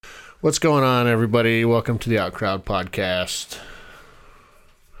What's going on, everybody? Welcome to the Outcrowd Podcast.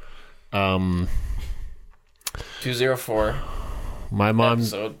 204. My mom,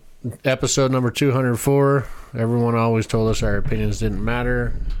 episode number 204. Everyone always told us our opinions didn't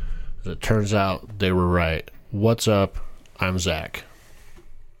matter. As it turns out, they were right. What's up? I'm Zach.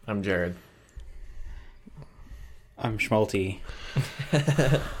 I'm Jared. I'm Schmalti.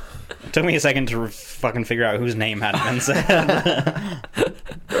 It took me a second to fucking figure out whose name hadn't been said.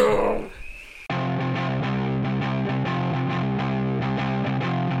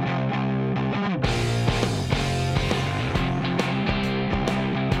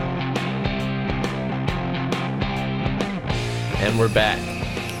 And we're back.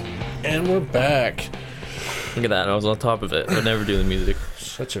 And we're back. Look at that. I was on top of it. I never do the music.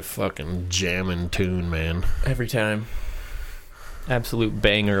 Such a fucking jamming tune, man. Every time. Absolute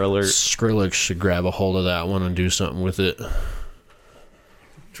banger alert. Skrillex should grab a hold of that one and do something with it.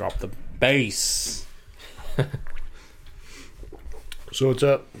 Drop the bass. So what's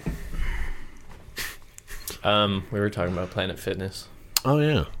up? We were talking about Planet Fitness. Oh,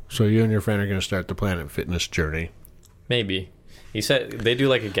 yeah. So you and your friend are going to start the Planet Fitness journey. Maybe. He said they do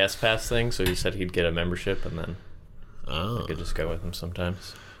like a guest pass thing, so he said he'd get a membership and then I could just go with him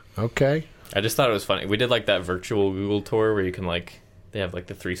sometimes. Okay. I just thought it was funny. We did like that virtual Google tour where you can like, they have like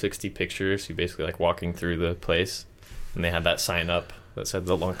the 360 pictures. You basically like walking through the place, and they had that sign up that said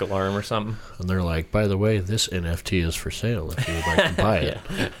the Lunk Alarm or something. And they're like, by the way, this NFT is for sale if you would like to buy it.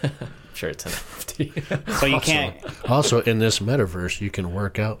 I'm sure it's an NFT. So you can't. Also, in this metaverse, you can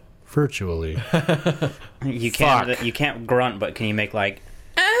work out virtually. You can't grunt, but can you make like?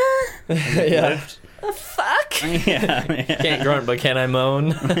 Yeah. Fuck. Yeah. Can't grunt, but can I moan?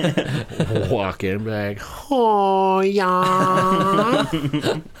 Walk in, be like, oh yeah.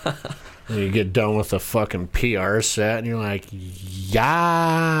 And you get done with the fucking PR set, and you're like,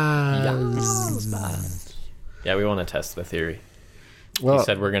 yeah. Yeah, we want to test the theory. Well, He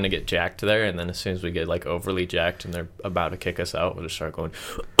said we're going to get jacked there, and then as soon as we get like overly jacked and they're about to kick us out, we'll just start going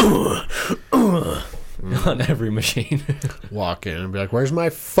on every machine. walk in and be like, where's my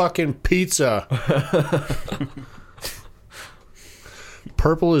fucking pizza?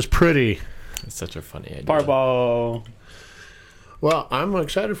 Purple is pretty. It's such a funny idea. Barball. Well, I'm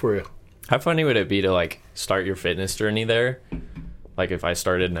excited for you. How funny would it be to like start your fitness journey there? Like if I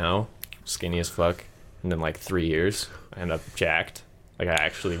started now, skinny as fuck, and then like 3 years, I end up jacked. Like I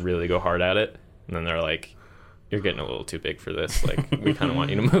actually really go hard at it, and then they're like, "You're getting a little too big for this. Like we kind of want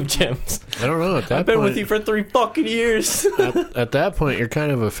you to move gyms." I don't know. At that I've been point, with you for 3 fucking years. at that point, you're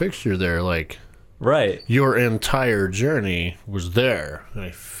kind of a fixture there. Like, Right. your entire journey was there. And I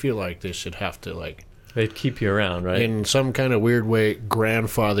feel like they should have to, like, They'd keep you around, right? in some kind of weird way,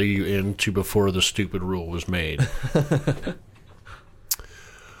 grandfather you into before the stupid rule was made.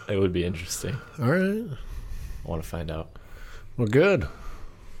 It would be interesting. All right. I want to find out. Well, good.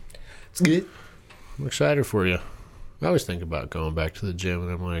 It's good. I'm excited for you. I always think about going back to the gym,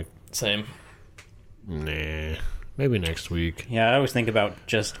 and I'm like, Same. nah, maybe next week. Yeah, I always think about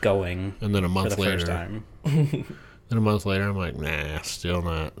just going And then a for month the later. first time. Then a month later, I'm like, nah, still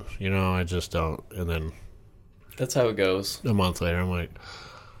not. You know, I just don't. And then That's how it goes. a month later, I'm like,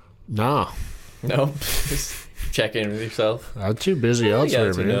 nah, No. Just check in with yourself. I'm too busy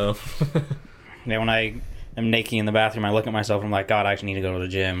elsewhere, man. know. Yeah, when I am naked in the bathroom, I look at myself and I'm like, God, I actually need to go to the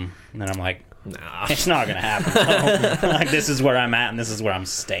gym. And then I'm like, Nah. it's not gonna happen. Like this is where I'm at, and this is where I'm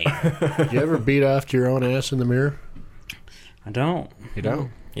staying. You ever beat off to your own ass in the mirror? I don't. You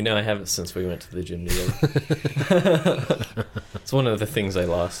don't? You know, I haven't since we went to the gym together. It's one of the things I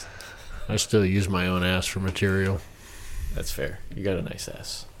lost. I still use my own ass for material. That's fair. You got a nice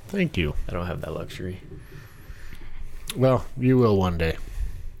ass. Thank you. I don't have that luxury. Well, you will one day.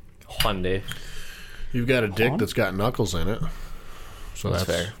 One day. You've got a dick Huh? that's got knuckles in it. So That's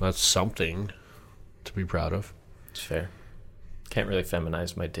that's fair. That's something to be proud of. It's fair. Can't really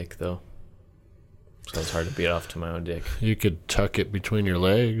feminize my dick, though. So it's hard to beat off to my own dick. You could tuck it between your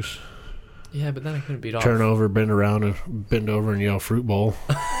legs, Yeah, but then I couldn't beat off. turn over, bend around, and bend over and yell fruit bowl.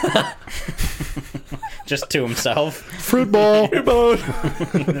 Just to himself. Fruit bowl! Fruit bowl!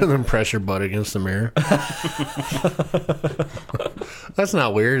 And then press your butt against the mirror. That's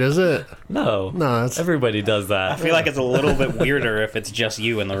not weird, is it? No. No, that's... Everybody does I that. feel like it's a little bit weirder if it's just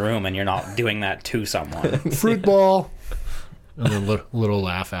you in the room and you're not doing that to someone. Fruit ball! And then little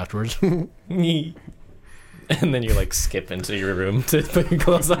laugh afterwards. And then you like skip into your room to put your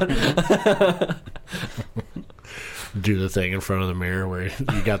clothes on. Do the thing in front of the mirror where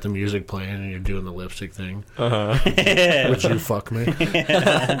you got the music playing and you're doing the lipstick thing. Uh-huh. Would you fuck me?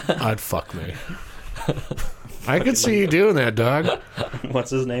 I'd fuck me. I could see you doing that, dog.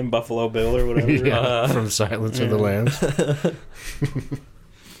 What's his name? Buffalo Bill or whatever. Yeah, from Silence of the Lambs.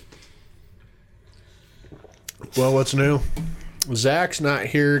 Well, what's new? Zach's not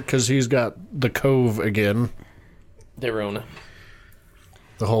here because he's got the cove again. De Rona.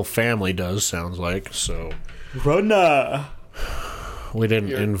 The whole family does, sounds like. So Rona. we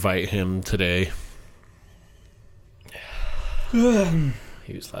didn't invite him today.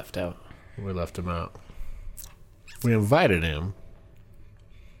 He was left out. We left him out. We invited him,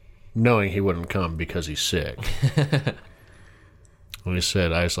 knowing he wouldn't come because he's sick. And we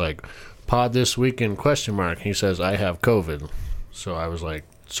said, I was like, pod this weekend, question mark. He says, I have COVID. So I was like,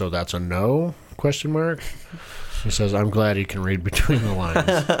 so that's a no, question mark? He says, I'm glad he can read between the lines.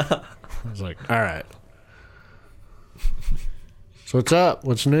 I was like, all right. So what's up?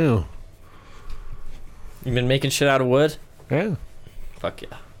 What's new? You been making shit out of wood? Yeah, Fuck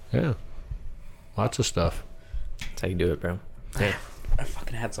yeah. yeah. Lots of stuff. That's how you do it, bro. Yeah. I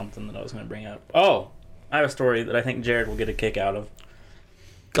fucking had something that I was going to bring up. Oh, I have a story that I think Jared will get a kick out of.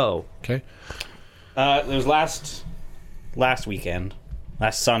 Go. Okay. It was last weekend,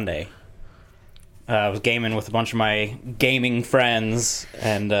 last Sunday. I was gaming with a bunch of my gaming friends,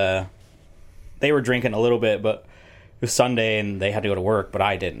 and they were drinking a little bit, but it was Sunday, and they had to go to work, but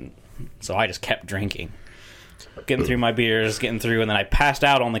I didn't. So I just kept drinking. Getting through my beers, and then I passed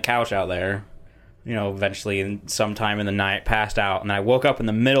out on the couch out there. You know, eventually, sometime in the night, passed out, and I woke up in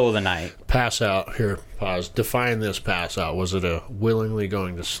the middle of the night. Pass out. Here, pause. Define this pass out. Was it a willingly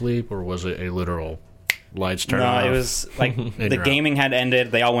going to sleep, or was it a literal lights turn off? No, it was like the you're gaming had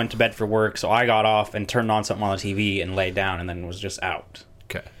ended. They all went to bed for work, so I got off and turned on something on the TV and laid down, and then was just out.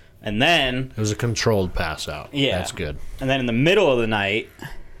 Okay. And then, It was a controlled pass out. Yeah. That's good. and then in the middle of the night,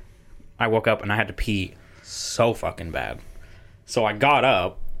 I woke up and I had to pee so fucking bad. So I got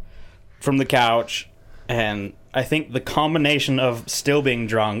up from the couch, and I think the combination of still being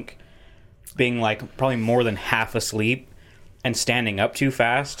drunk, being like probably more than half asleep, and standing up too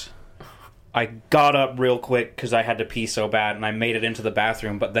fast, I got up real quick because I had to pee so bad, and I made it into the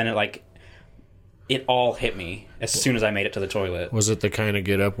bathroom, but then it all hit me as soon as I made it to the toilet. Was it the kind of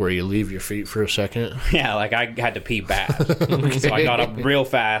get up where you leave your feet for a second? Yeah, like I had to pee bad. So I got up real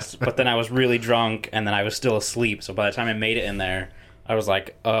fast, but then I was really drunk, and then I was still asleep. So by the time I made it in there, I was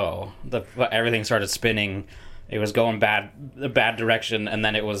like, oh, everything started spinning. It was going the bad direction, and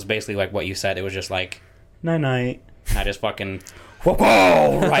then it was basically like what you said. It was just like, night-night. And I just fucking,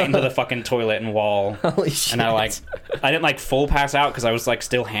 whoa, right into the fucking toilet and wall. Holy shit. And I didn't like full pass out because I was like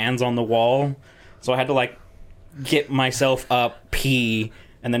still hands on the wall. So I had to like get myself up, pee,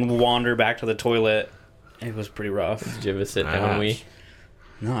 and then wander back to the toilet. It was pretty rough. Did you ever sit down wee?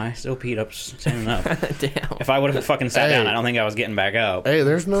 No, I still peed up standing up. Damn. If I would have fucking sat Hey. down, I don't think I was getting back up. Hey,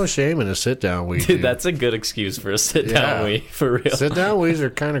 there's no shame in a sit down wee. Dude, that's a good excuse for a sit down Yeah. wee, for real. Sit down wees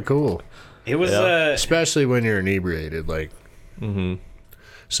are kind of cool, It was Yeah. especially when you're inebriated. Like,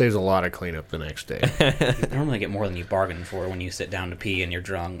 saves a lot of cleanup the next day. you normally get more than you bargained for when you sit down to pee and you're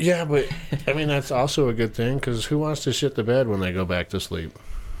drunk. Yeah, but I mean that's also a good thing because who wants to shit the bed when they go back to sleep?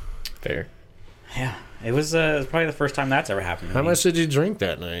 Fair. Yeah, it was probably the first time that's ever happened to How me. much did you drink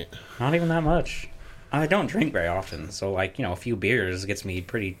that night? Not even that much. I don't drink very often, so like, you know, a few beers gets me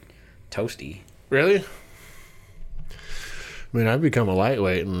pretty toasty. Really? I mean, I've become a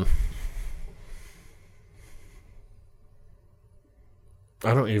lightweight, and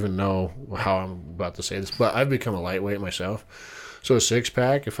I don't even know how I'm about to say this, but I've become a lightweight myself. So a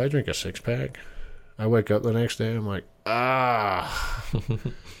 6-pack, if I drink a 6-pack, I wake up the next day, I'm like,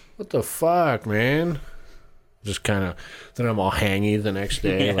 what the fuck, man? Just kind of, then I'm all hangy the next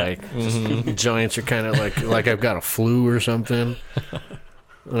day, Yeah. like just joints are kind of like I've got a flu or something.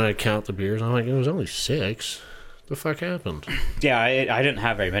 And I count the beers, I'm like, it was only 6. The fuck happened? Yeah, I didn't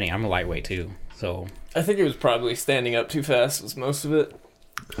have very many. I'm a lightweight too, so I think it was probably standing up too fast was most of it.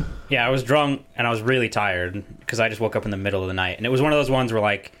 yeah, I was drunk and I was really tired because I just woke up in the middle of the night, and it was one of those ones where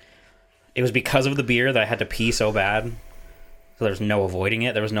like it was because of the beer that I had to pee so bad. So there was no avoiding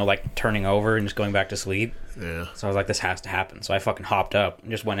it. There was no like turning over and just going back to sleep. Yeah. So I was like, this has to happen. So I fucking hopped up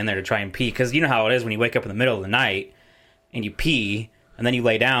and just went in there to try and pee. Because you know how it is when you wake up in the middle of the night and you pee and then you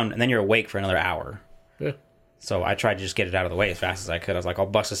lay down and then you're awake for another hour. Yeah. So I tried to just get it out of the way as fast as I could. I was like, I'll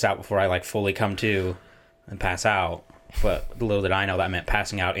bust this out before I like fully come to and pass out. But little did I know that meant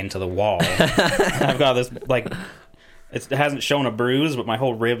passing out into the wall. I've got this like, it hasn't shown a bruise, but my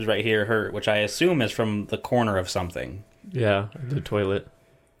whole ribs right here hurt, which I assume is from the corner of something. Yeah, the toilet.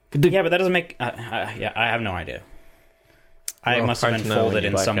 Yeah, but that doesn't make. Yeah, I have no idea. I Well, must have hard been to know when folded you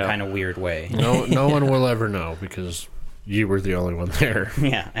in black some out. kind of weird way. No one will ever know because you were the only one there.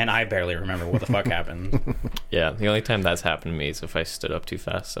 Yeah, and I barely remember what the fuck happened. Yeah, the only time that's happened to me is if I stood up too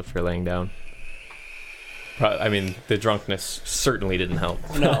fast after laying down. I mean, the drunkenness certainly didn't help.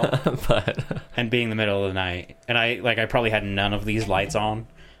 No. But And being the middle of the night. And I probably had none of these lights on,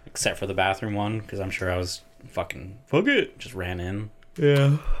 except for the bathroom one, because I'm sure I was fuck it. Just ran in.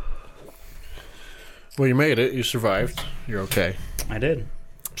 yeah. Well, you made it. You survived. You're okay I did.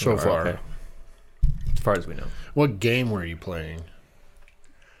 so far. Okay. As far as we know. What game were you playing?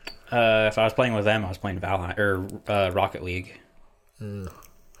 If I was playing with them, I was playing Valheim, or Rocket League.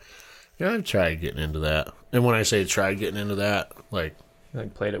 Yeah, I've tried getting into that. And when I say tried getting into that, like I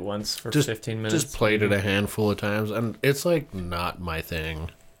played it once for just 15 minutes. Just played it a handful of times, and it's like not my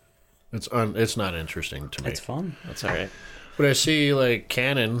thing. It's not interesting to me. It's fun. That's all right. But I see like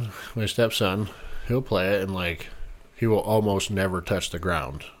Cannon, my stepson, he'll play it, and like he will almost never touch the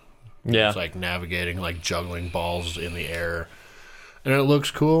ground. Yeah. It's like navigating, like juggling balls in the air, and it looks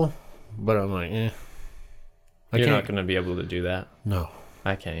cool. But I'm like, You're not going to be able to do that. No,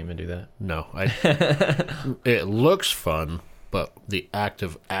 I can't even do that. no. It looks fun, but the act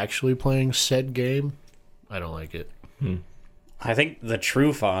of actually playing said game, I don't like it. I think the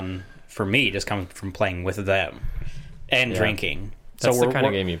true fun for me just comes from playing with them and Yeah. drinking. That's so the kind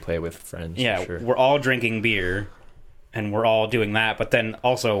of game you play with friends. Yeah, for sure. we're all drinking beer, and we're all doing that. But then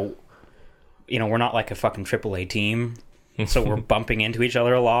also, we're not like a fucking AAA team, so we're bumping into each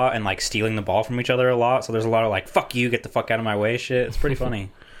other a lot and like stealing the ball from each other a lot. So there's a lot of like "fuck you, get the fuck out of my way" shit. It's pretty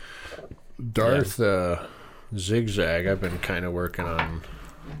funny. Darth Zigzag, I've been kind of working on.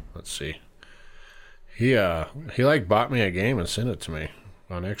 Let's see. He like bought me a game and sent it to me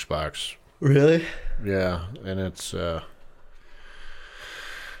on Xbox. Really? Yeah, and it's what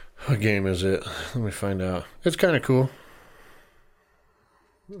game is it? Let me find out. It's kind of cool.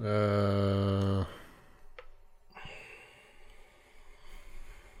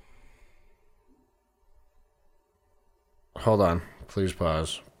 Hold on. Please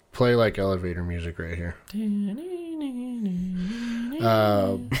pause. Play like elevator music right here.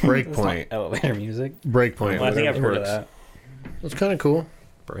 Breakpoint. Elevator music. Breakpoint. Well, I think I've whatever heard of works. that. It's kind of cool.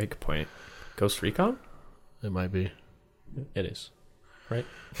 Breakpoint. Ghost Recon? It might be. It is. Right?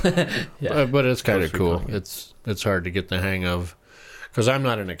 But it's kind of Ghost cool. Recon, yeah. It's hard to get the hang of, because I'm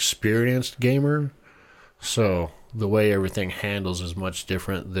not an experienced gamer, so the way everything handles is much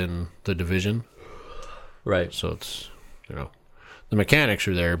different than the Division. Right. So it's, the mechanics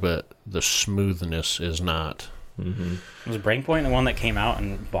are there, but the smoothness is not. Mm-hmm. Was Breakpoint the one that came out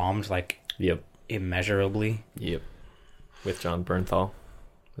and bombed like Yep. immeasurably? Yep. With John Bernthal.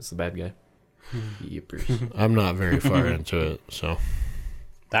 That's the bad guy. Yepers. I'm not very far into it, so.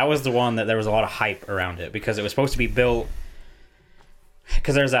 That was the one that there was a lot of hype around it because it was supposed to be built.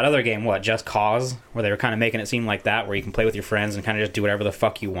 Because there's that other game, Just Cause, where they were kind of making it seem like that, where you can play with your friends and kind of just do whatever the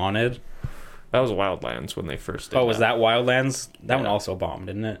fuck you wanted. That was Wildlands when they first did Was that Wildlands? That one also bombed,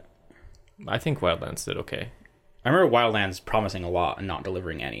 didn't it? I think Wildlands did okay. I remember Wildlands promising a lot and not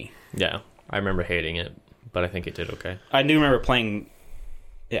delivering any. Yeah. I remember hating it, but I think it did okay. I do remember playing.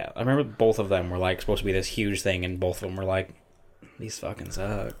 Yeah, I remember both of them were like supposed to be this huge thing, and both of them were like, "These fucking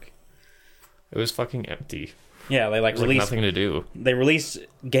suck." It was fucking empty. Yeah, they like There was released. nothing to do. They released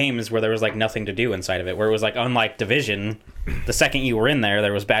games where there was like nothing to do inside of it. Where it was like unlike Division, the second you were in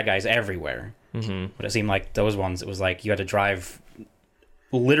there was bad guys everywhere. Mm-hmm. But it seemed like those ones, it was like you had to drive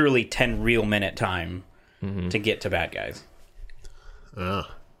literally 10 real minute time to get to bad guys. Yeah,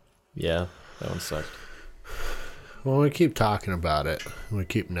 that one sucked. Well, we keep talking about it. We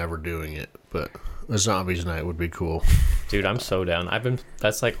keep never doing it, but a zombies night would be cool. Dude, I'm so down.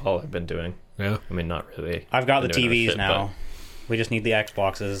 That's like all I've been doing. Yeah. I mean, not really. I've got the Been doing other TVs shit, now. We just need the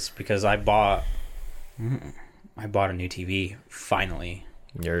Xboxes because I bought a new TV finally.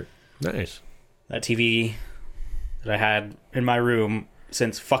 but You're Nice. That TV that I had in my room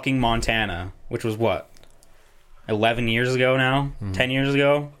since fucking Montana, which was what, 11 years ago now? 10 years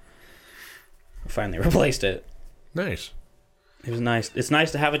ago? I finally replaced it. Nice. It was nice. It's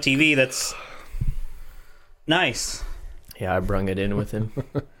nice to have a TV that's nice. Yeah, I brung it in with him.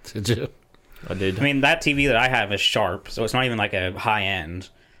 Did you? I did. I mean, that TV that I have is sharp, so it's not even like a high end.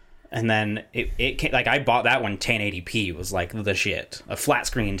 And then it came, like I bought that one 1080p was like the shit. A flat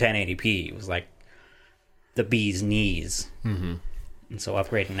screen 1080p was like the bee's knees. Mm-hmm. And so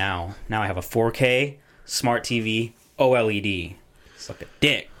upgrading now I have a 4K smart TV OLED. It's like a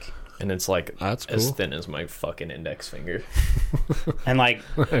dick. And it's like That's as cool. thin as my fucking index finger. And like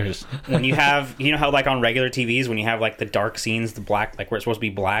Nice. when you have, how like on regular TVs when you have like the dark scenes, the black, like where it's supposed to be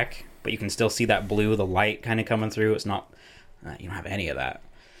black, but you can still see that blue, the light kind of coming through. It's not, you don't have any of that.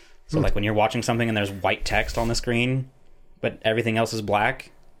 So like when you're watching something and there's white text on the screen, but everything else is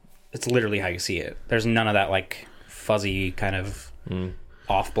black, it's literally how you see it. There's none of that like fuzzy kind of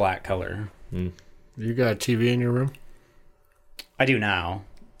off black color. You got a TV in your room? I do now.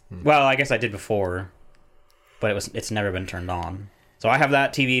 Well, I guess I did before, but it's never been turned on. So I have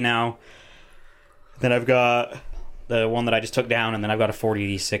that TV now. Then I've got the one that I just took down, and then I've got a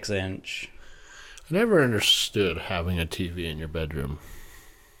 46-inch. I never understood having a TV in your bedroom.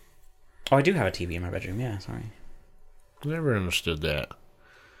 Oh, I do have a TV in my bedroom. Yeah, sorry. Never understood that.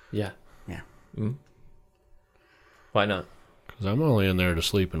 Yeah. Yeah. Why not? Because I'm only in there to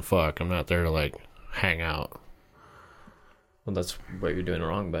sleep and fuck. I'm not there to, like, hang out. Well, that's what you're doing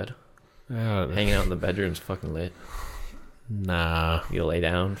wrong, bud. Yeah, Hanging out in the bedroom's fucking lit. nah. You lay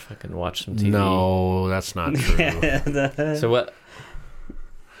down, fucking watch some TV. No, that's not true. So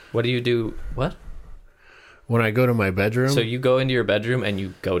what do you do? What? When I go to my bedroom... So you go into your bedroom and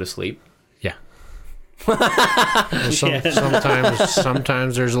you go to sleep? Yeah. Well,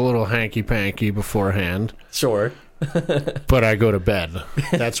 sometimes there's a little hanky-panky beforehand, Sure. but I go to bed.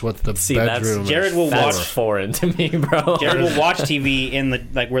 That's what the bedroom Jared is will for. watch- That's foreign to me, bro. Jared will watch TV in the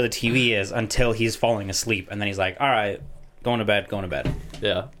like where the TV is until he's falling asleep, and then he's like, "All right, going to bed, going to bed."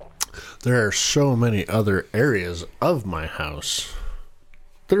 Yeah. There are so many other areas of my house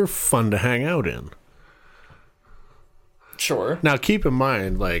that are fun to hang out in. Sure. Now, keep in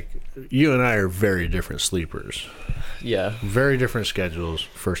mind, like, you and I are very different sleepers. Yeah. Very different schedules,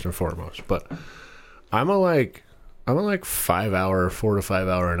 first and foremost. But I'm a 4 to 5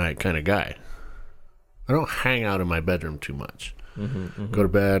 hour a night kind of guy. I don't hang out in my bedroom too much. Go to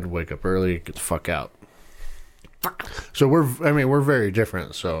bed, wake up early, get the fuck out. So we're very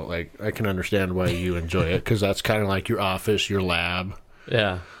different. So, like, I can understand why you enjoy it, because that's kind of like your office, your lab.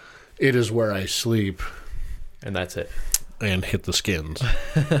 Yeah. It is where I sleep And that's it. and hit the skins.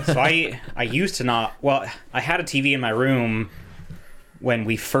 So I used to not. Well, I had a TV in my room when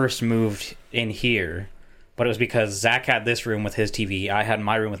we first moved in here, but it was because Zach had this room with his TV, I had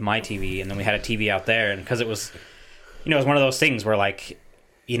my room with my TV, and then we had a TV out there. And because it was, it was one of those things where like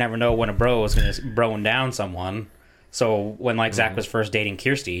you never know when a bro is going to broing down someone. So when like Zach was first dating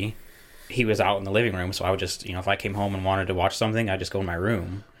Kirsty, he was out in the living room. So I would just, if I came home and wanted to watch something, I'd just go in my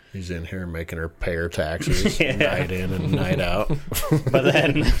room. He's in here making her pay her taxes Yeah. night in and night out. But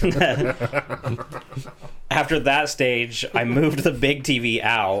then after that stage, I moved the big TV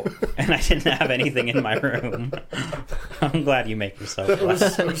out, and I didn't have anything in my room. I'm glad you make yourself laugh.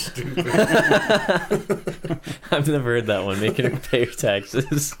 So stupid. I've never heard that one. Making her pay her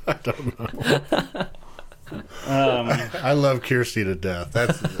taxes. I don't know. I love Kirsty to death.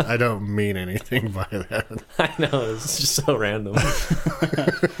 I don't mean anything by that. I know. It's just so random.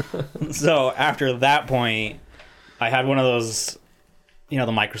 So after that point, I had one of those, the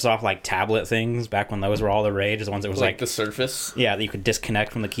Microsoft like tablet things back when those were all the rage. The ones that was like the Surface. yeah, that you could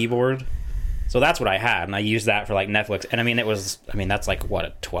disconnect from the keyboard. So that's what I had, and I used that for like Netflix. And that's like what,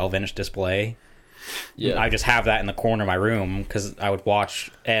 a 12-inch display. Yeah. I just have that in the corner of my room because I would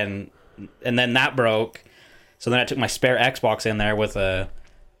watch, and then that broke. So then I took my spare Xbox in there with a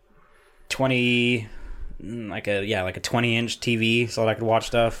 20-inch TV so that I could watch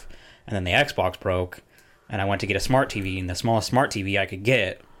stuff. And then the Xbox broke, and I went to get a smart TV, and the smallest smart TV I could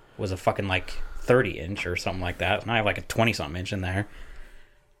get was a fucking like 30-inch or something like that. And I have like a 20-something inch in there.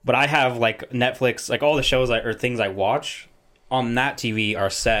 But I have like Netflix, like all the shows or things I watch on that TV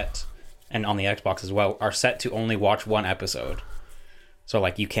are set, and on the Xbox as well, are set to only watch one episode. So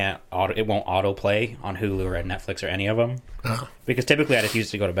like it won't autoplay on Hulu or Netflix or any of them. Oh. Because typically I just use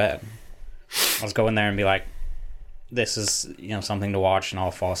it to go to bed. I'll just go in there and be like, this is, something to watch, and I'll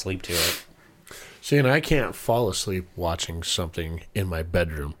fall asleep to it. See, and I can't fall asleep watching something in my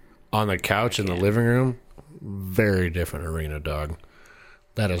bedroom. On the couch in the living room, very different arena, dog.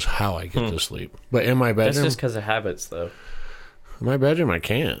 That is how I get to sleep. But in my bedroom... That's just because of habits, though. In my bedroom, I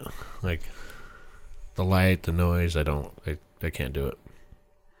can't. Like, the light, the noise, I can't do it.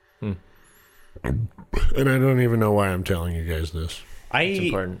 And I don't even know why I'm telling you guys this. It's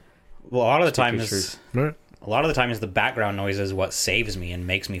important. Well, a lot of the Stick time your is truth. Right? the background noise is what saves me and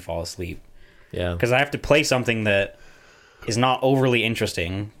makes me fall asleep. Yeah. Because I have to play something that is not overly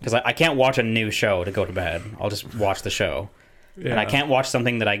interesting. Because I can't watch a new show to go to bed. I'll just watch the show. Yeah. And I can't watch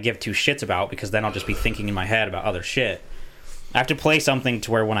something that I give two shits about, because then I'll just be thinking in my head about other shit. I have to play something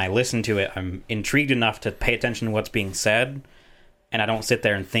to where when I listen to it, I'm intrigued enough to pay attention to what's being said, and I don't sit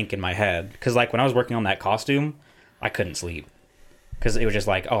there and think in my head. Because like when I was working on that costume, I couldn't sleep. Because it was just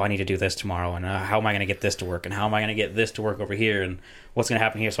like, oh, I need to do this tomorrow, and how am I going to get this to work, and how am I going to get this to work over here, and what's going to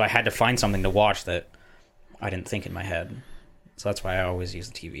happen here? So I had to find something to watch that I didn't think in my head. So that's why I always use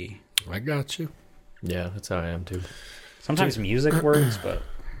the TV. I got you. Yeah, that's how I am, too. Sometimes music works, but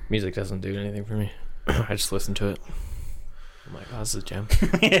Music doesn't do anything for me. I just listen to it. I'm like, oh, this is a jam.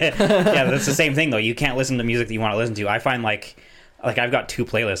 yeah, that's the same thing though. You can't listen to music that you want to listen to. I find like I've got 2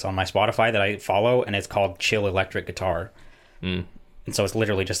 playlists on my Spotify that I follow, and it's called Chill Electric Guitar. And so it's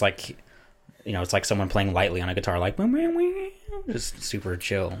literally just like, it's like someone playing lightly on a guitar, like just super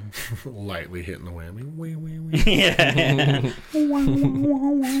chill. Lightly hitting the whammy. Yeah.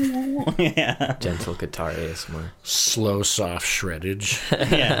 Yeah. Gentle guitar ASMR. Slow, soft shreddage.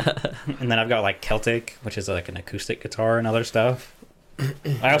 Yeah. And then I've got like Celtic, which is like an acoustic guitar and other stuff.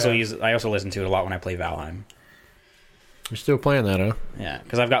 I also listen to it a lot when I play Valheim. You're still playing that, huh? Yeah,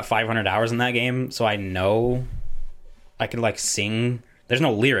 because I've got 500 hours in that game, so I know I can like sing. There's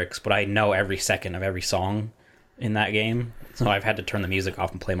no lyrics, but I know every second of every song in that game. So I've had to turn the music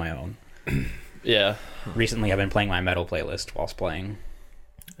off and play my own. Yeah. Recently, I've been playing my metal playlist whilst playing.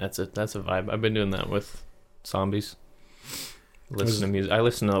 That's a vibe. I've been doing that with zombies. Listen to music. I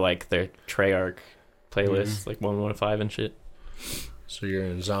listen to like their Treyarch playlists, like 115 and shit. So you're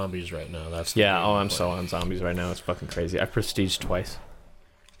in zombies right now. That's I'm so on zombies right now. It's fucking crazy. I prestiged twice.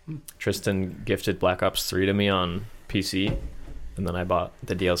 Tristan gifted Black Ops 3 to me on PC, and then I bought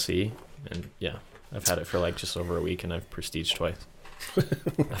the DLC, and yeah, I've had it for like just over a week, and I've prestiged twice.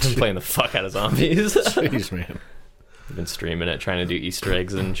 I've been playing the fuck out of zombies. Jeez, man. I've been streaming it, trying to do Easter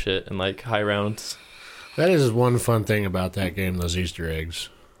eggs and shit, and like high rounds. That is one fun thing about that game, those Easter eggs.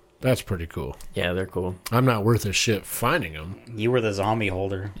 That's pretty cool. Yeah, they're cool. I'm not worth a shit finding them. You were the zombie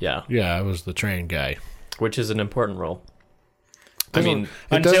holder. Yeah. Yeah, I was the train guy. Which is an important role. I mean,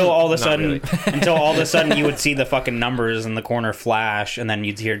 until all of a not sudden, really. until all of a sudden you would see the fucking numbers in the corner flash, and then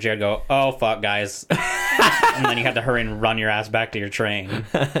you'd hear Jared go, "Oh fuck, guys," and then you had to hurry and run your ass back to your train.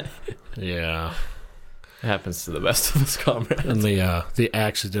 Yeah. it happens to the best of us, comrades. And the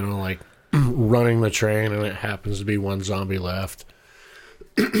accidental, like, running the train, and it happens to be one zombie left.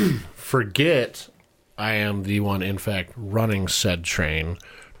 Forget I am the one, in fact, running said train.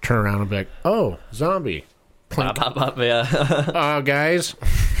 Turn around and be like, oh, zombie. Pop, pop, pop, yeah. Oh, guys.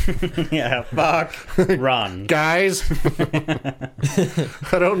 Yeah, fuck. Run. Guys.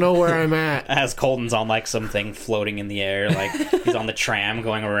 I don't know where I'm at. As Colton's on like something floating in the air, like he's on the tram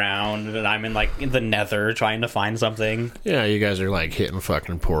going around, and I'm in like the nether trying to find something. Yeah, you guys are like hitting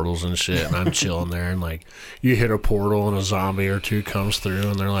fucking portals and shit, and I'm chilling there, and like you hit a portal and a zombie or two comes through,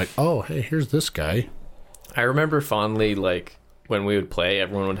 and they're like, oh, hey, here's this guy. I remember fondly, like, when we would play,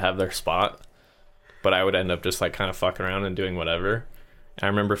 everyone would have their spot, but I would end up just like kind of fucking around and doing whatever. I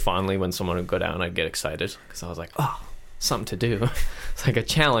remember fondly when someone would go down, I'd get excited because I was like, oh, something to do. It's like a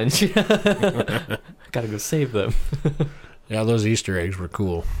challenge. I gotta go save them. Yeah, those Easter eggs were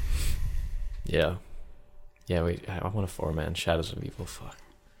cool. Yeah. Yeah, I want a 4-man Shadows of Evil. Fuck.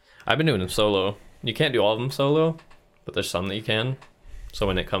 I've been doing them solo. You can't do all of them solo, but there's some that you can. So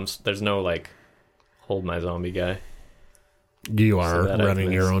when it comes, there's no like, hold my zombie guy. You are that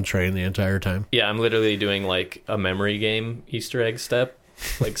running your own train the entire time? Yeah, I'm literally doing like a memory game Easter egg step,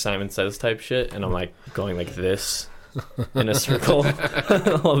 like Simon Says type shit, and I'm like going like this in a circle.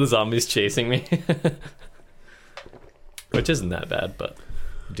 All the zombies chasing me. Which isn't that bad, but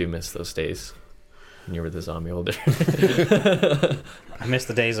I do miss those days when you were the zombie holder. I miss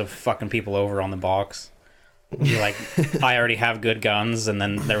the days of fucking people over on the box. You're like, I already have good guns, and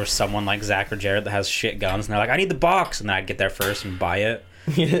then there was someone like Zach or Jared that has shit guns, and they're like, I need the box, and then I'd get there first and buy it.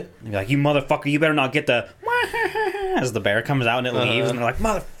 And be like, you motherfucker, you better not get the as the bear comes out and it leaves, and they're like,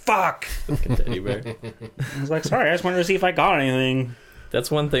 motherfuck. Teddy bear. I was like, sorry, I just wanted to see if I got anything. That's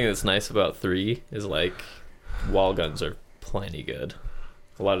one thing that's nice about 3 is like wall guns are plenty good.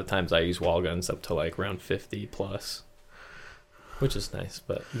 A lot of times I use wall guns up to like around 50 plus, which is nice,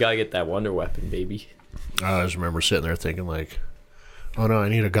 but you gotta get that wonder weapon, baby. I just remember sitting there thinking like, oh no, I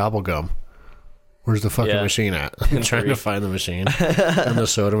need a gobble gum. Where's the fucking machine at? I'm trying to find the machine. And the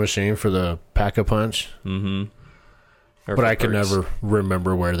soda machine for the Pack-a-Punch. Mm-hmm. But I can never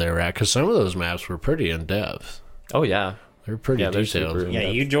remember where they were at, because some of those maps were pretty in-depth. Oh, yeah. They're pretty they're detailed. super Yeah,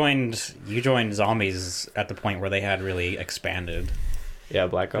 you joined zombies at the point where they had really expanded. Yeah,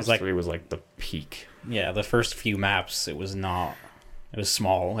 Black Ops like- 3 was like the peak. Yeah, the first few maps, it was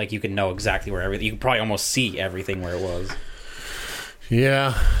small. Like, you could know exactly where everything... You could probably almost see everything where it was.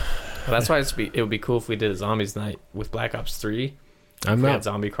 Yeah. Well, that's why it would be cool if we did a Zombies Night with Black Ops 3. I'm We had not...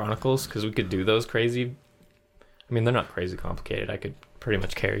 Zombie Chronicles, because we could do those crazy... I mean, they're not crazy complicated. I could pretty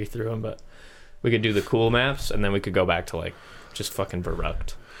much carry through them, but we could do the cool maps, and then we could go back to, like, just fucking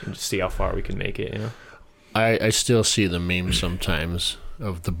Verrucht and just see how far we can make it, you know? I still see the memes sometimes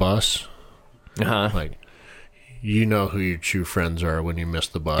of the bus. Uh-huh. Like, you know who your true friends are when you miss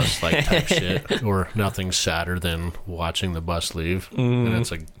the bus, like type shit, or nothing's sadder than watching the bus leave. And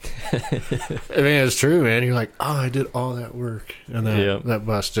it's like, I mean, it's true, man. You're like, oh, I did all that work, and then that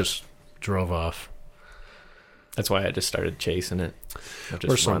bus just drove off. That's why I just started chasing it.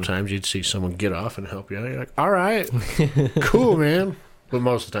 Or sometimes you'd see someone get off and help you out. You're like, all right, cool, man. But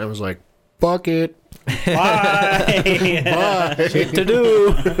most of the time, it was like, fuck it. Bye. Bye. Shit to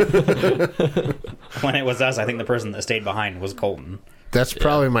do. When it was us, I think the person that stayed behind was Colton. That's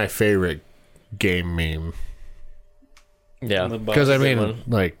probably my favorite game meme. Yeah. Because, I mean,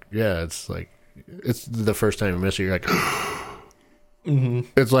 like, yeah, it's like, it's the first time you miss it, you're like,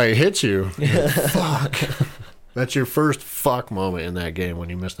 it's like, it hits you. Fuck. That's your first fuck moment in that game when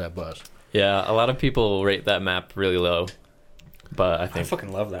you miss that bus. Yeah, a lot of people rate that map really low. But I think I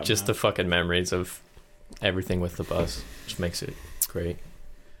fucking love that just map. the fucking memories of everything with the bus just makes it great.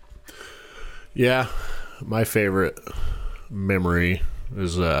 Yeah, my favorite memory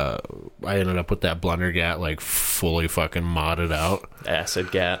is I ended up with that Blundergat like fully fucking modded out,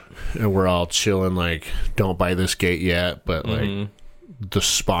 Acid Gat. and we're all chilling like, don't buy this gate yet, but like the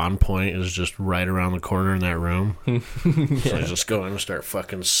spawn point is just right around the corner in that room. So I just go in and start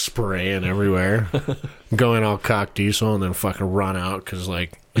fucking spraying everywhere, going all cock diesel, and then fucking run out because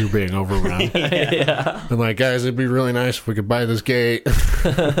like you're being overrun. Yeah. I'm like, guys, it'd be really nice if we could buy this gate.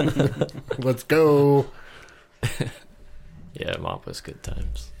 Let's go. Yeah, Mop was good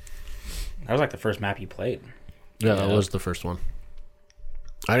times. That was like the first map you played. Yeah, that Yeah. was the first one.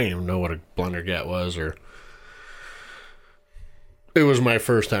 I didn't even know what a Blundergat was, or it was my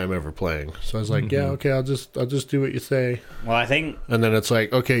first time ever playing. So I was like, yeah, okay, I'll just do what you say. Well, I think And then it's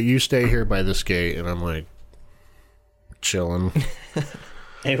like, okay, you stay here by this gate, and I'm like chilling,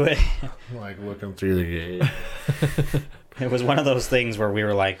 it was, like looking through the gate. it was one of those things where we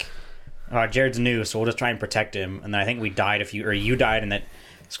were like, Jared's new, so we'll just try and protect him. And then I think we died you died, and that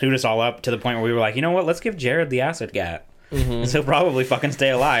screwed us all up to the point where we were like, you know what, let's give Jared the Acid Gat. So he'll probably fucking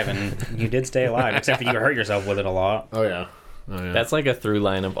stay alive, and you did stay alive, except for you hurt yourself with it a lot. Oh yeah. Oh yeah. That's like a through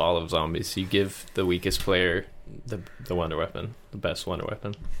line of all of zombies. You give the weakest player the wonder weapon, the best wonder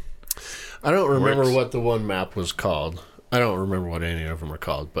weapon. I don't remember Works. what the one map was called. I don't remember what any of them are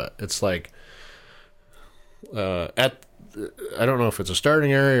called, but it's like I don't know if it's a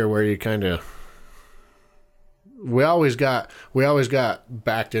starting area or where you kind of. We always got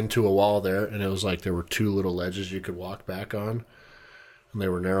backed into a wall there, and it was like there were two little ledges you could walk back on, and they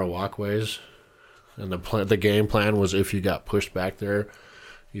were narrow walkways. And the game plan was if you got pushed back there,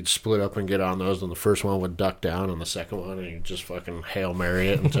 you'd split up and get on those, and the first one would duck down, and the second one, and you'd just fucking Hail Mary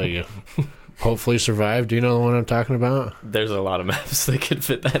it until you hopefully survive. Do you know the one I'm talking about? There's a lot of maps that could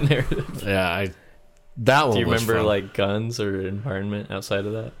fit that narrative. Yeah, that one. Do you was remember fun. like guns or environment outside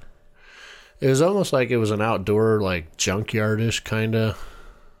of that? It was almost like it was an outdoor, like junkyardish kind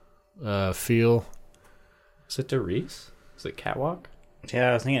of feel. Is it Reese? Is it Catwalk?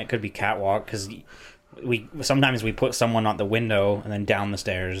 Yeah, I was thinking it could be Catwalk, because sometimes we put someone out the window and then down the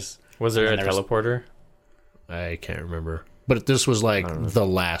stairs. Was there a And then there was- teleporter? I can't remember, but this was like the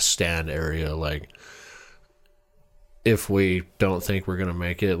last stand area. Like, if we don't think we're gonna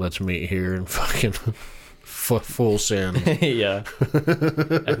make it, let's meet here and fucking full send. Yeah.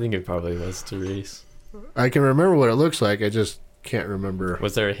 I think it probably was Reese. I can remember what it looks like. I just can't remember.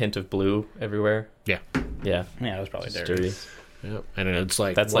 Was there a hint of blue everywhere? Yeah. Yeah. Yeah, it was probably there. Reese. Yep. And it's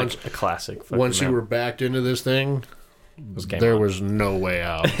like That's once, like a classic. fucking once you map. were backed into this thing, Was game there on. was no way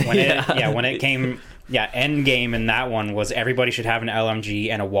out. When it came, end game in that one was everybody should have an LMG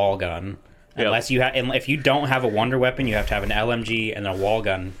and a wall gun. Yep. Unless you if you don't have a wonder weapon, you have to have an LMG and a wall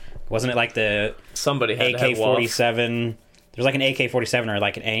gun. Wasn't it like the Somebody had to have AK-47? There's like an AK-47 or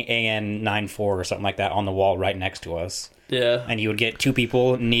like an AN-94 or something like that on the wall right next to us. Yeah. And you would get two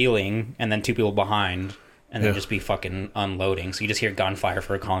people kneeling and then two people behind, and then Yeah. just be fucking unloading. So you just hear gunfire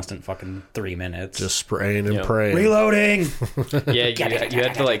for a constant fucking 3 minutes. Just spraying and Yep. praying. reloading. Yeah, you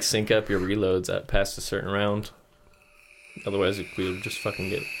had to like sync up your reloads at past a certain round. Otherwise, we would just fucking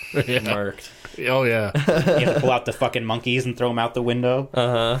get Yeah. marked. Oh yeah. You have to pull out the fucking monkeys and throw them out the window.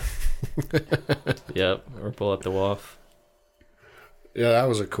 Yep. Or pull up the WAF. Yeah, that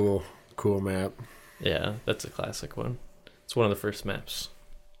was a cool map. Yeah, that's a classic one. It's one of the first maps.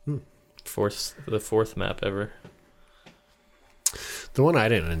 Hmm. The fourth map ever. The one I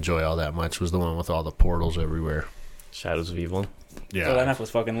didn't enjoy all that much was the one with all the portals everywhere. Shadows of Evil. Yeah. So that map was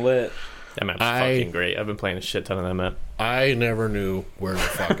fucking lit. That map's I- fucking great. I've been playing a shit ton of that map. I never knew where the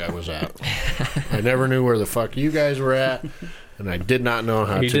fuck I was at. I never knew where the fuck you guys were at. and I did not know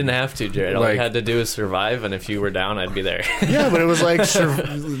how You to. didn't have to, Jared. All like- you had to do is survive, and if you were down, I'd be there. Yeah, but it was like,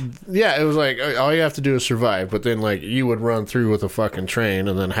 it was like all you have to do is survive. But then, like, you would run through with a fucking train,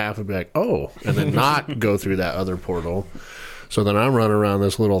 and then half would be like, oh, and then not go through that other portal. So then I'm running around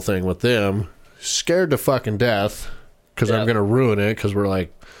this little thing with them, scared to fucking death, because I'm gonna ruin it. Because we're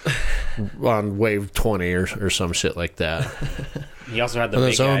like on wave 20 or some shit like that. You also had the And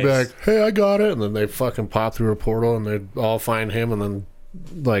then big someone guys. would be like, hey, I got it. And then they fucking pop through a portal and they'd all find him and then,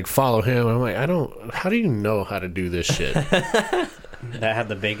 like, follow him. I'm like, how do you know how to do this shit? That had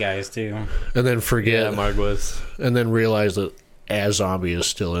the big guys, too. And then forget. Yeah, Mark was. And then realize that a zombie is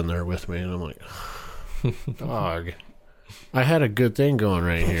still in there with me. And I'm like, dog, I had a good thing going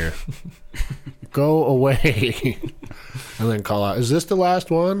right here. Go away. And then call out, is this the last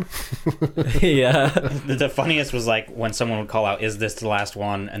one? Yeah. The funniest was, like, when someone would call out, is this the last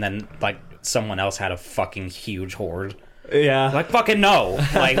one? And then, like, someone else had a fucking huge horde. Yeah. Like, fucking no.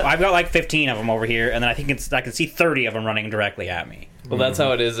 Like, I've got, like, 15 of them over here, and then I think I can see 30 of them running directly at me. Well, that's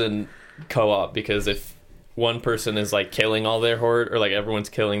how it is in co-op, because if one person is, like, killing all their horde, or, like, everyone's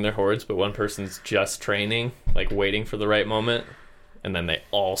killing their hordes, but one person's just training, like, waiting for the right moment, and then they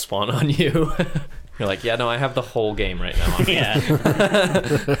all spawn on you. You're like, yeah, no, I have the whole game right now. Yeah.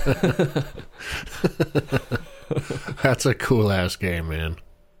 That's a cool ass game, man.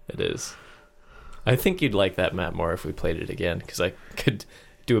 It is. I think you'd like that map more if we played it again, because I could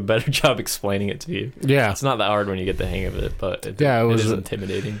do a better job explaining it to you. Yeah. It's not that hard when you get the hang of it, but it was is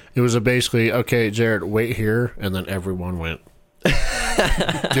intimidating. It was basically, okay, Jared, wait here. And then everyone went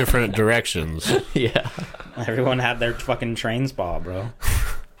different directions. Yeah. Everyone had their fucking train spa, bro.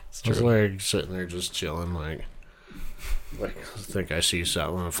 I was like sitting there just chilling, like I think I see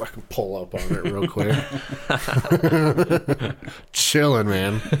something. I fucking pull up on it real quick. Chilling,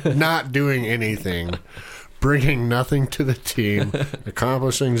 man. Not doing anything. Bringing nothing to the team.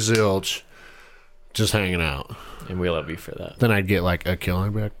 Accomplishing zilch. Just hanging out. And we love you for that. Then I'd get like a kill and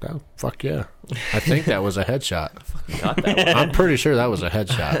I'd be like, oh, fuck yeah. I think that was a headshot. Got that one. I'm pretty sure that was a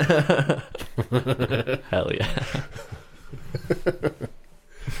headshot. Hell yeah.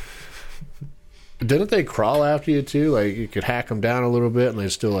 Didn't they crawl after you too? Like you could hack them down a little bit and they'd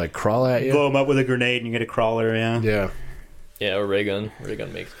still like crawl at you? Blow them up with a grenade and you get a crawler, yeah. Yeah. Yeah, or ray gun. Ray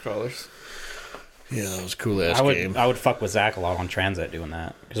gun makes crawlers. Yeah, that was a cool ass I game. would fuck with Zach a lot on Transit doing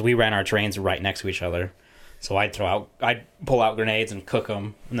that. Because we ran our trains right next to each other. So I'd pull out grenades and cook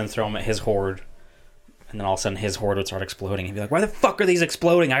them and then throw them at his horde. And then all of a sudden his horde would start exploding. He'd be like, why the fuck are these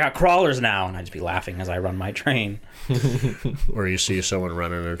exploding? I got crawlers now. And I'd just be laughing as I run my train. Or you see someone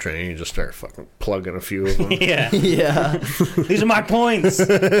running their train, you just start fucking plugging a few of them. Yeah. Yeah. These are my points.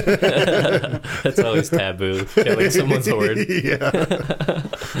 That's always taboo. Killing someone's horde. Yeah.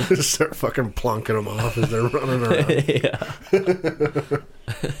 Just start fucking plunking them off as they're running around. Yeah.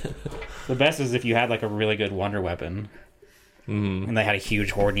 The best is if you had like a really good wonder weapon. And they had a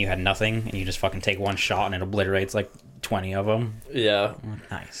huge horde and you had nothing. And you just fucking take one shot and it obliterates like 20 of them. Yeah.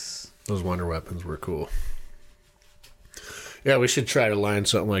 Nice. Those wonder weapons were cool. Yeah, we should try to line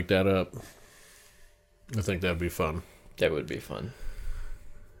something like that up. I think that'd be fun. That would be fun.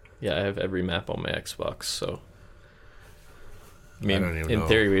 Yeah, I have every map on my Xbox, so. I mean, don't even in know.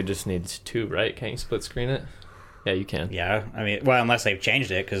 theory, we just need 2, right? Can't you split screen it? Yeah, you can. Yeah. I mean, well, unless they've changed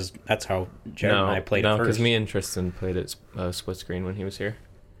it because that's how Jared and I played no, it first. because me and Tristan played it split screen when he was here.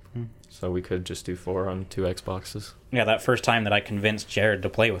 So we could just do 4 on 2 Xboxes. Yeah, that first time that I convinced Jared to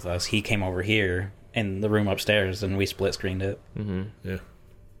play with us, he came over here in the room upstairs and we split screened it. Mm-hmm. Yeah.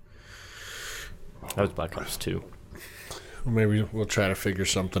 That was Black Ops 2. Well, maybe we'll try to figure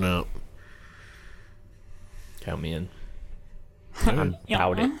something out. Count me in. I'm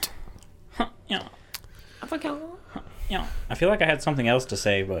about it. Yeah. Yeah. I feel like I had something else to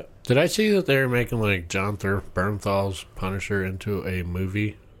say, but Did I see that they're making like John Bernthal's Punisher into a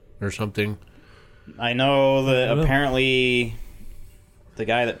movie or something? I know that I don't know. apparently the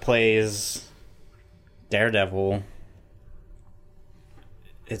guy that plays Daredevil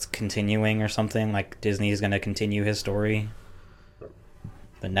it's continuing or something. Like Disney's going to continue his story.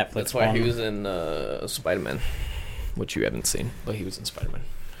 The Netflix That's why one. he was in Spider-Man, which you haven't seen, but he was in Spider-Man.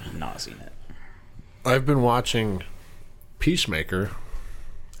 I've not seen it. I've been watching Peacemaker.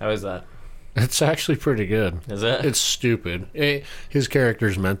 How is that? It's actually pretty good. Is it? It's stupid. His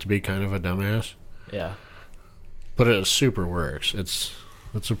character's meant to be kind of a dumbass, Yeah. but it super works. It's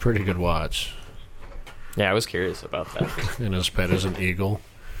a pretty good watch. Yeah, I was curious about that. And his pet is an eagle.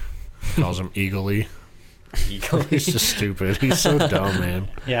 Calls him Eagly. Eagle. He's just stupid. He's so dumb, man.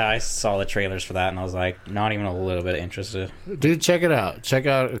 Yeah, I saw the trailers for that and I was like, not even a little bit interested. Dude, check it out. Check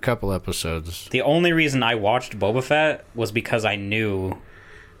out a couple episodes. The only reason I watched Boba Fett was because I knew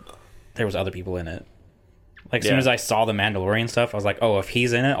there was other people in it. Like, as soon Yeah. as I saw the Mandalorian stuff, I was like, oh, if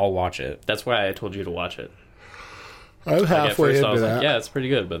he's in it, I'll watch it. That's why I told you to watch it. I'm Like, at halfway first I into was that. like, yeah, it's pretty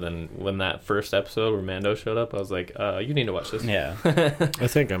good. But then when that first episode where Mando showed up, I was like, you need to watch this. Yeah. I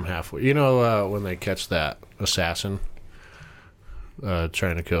think I'm halfway. You know, when they catch that assassin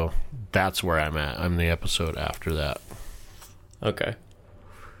trying to kill, that's where I'm at. I'm the episode after that. Okay.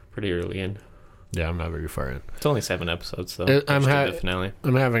 Pretty early in. Yeah, I'm not very far in. It's only 7 episodes, though. I'm the finale.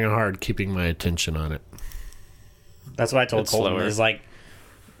 I'm having a hard keeping my attention on it. That's what I told It's Colton. slower. Is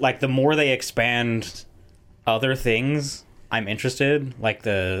like the more they expand other things, I'm interested. Like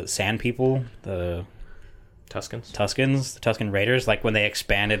the Sand People, the Tuscans. Tuscans, the Tuscan Raiders. Like when they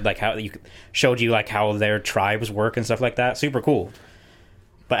expanded, like how you showed you like how their tribes work and stuff like that. Super cool.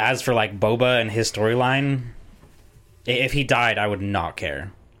 But as for like Boba and his storyline, if he died, I would not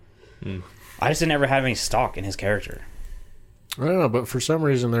care. I just didn't ever have any stock in his character. I don't know, but for some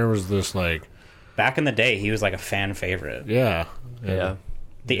reason there was this like, Back in the day, he was like a fan favorite. yeah. Yeah.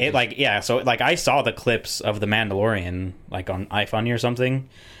 So like I saw the clips of the Mandalorian like on iFunny or something.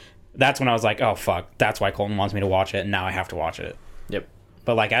 That's when I was like, oh fuck, that's why Colton wants me to watch it, and now I have to watch it. Yep.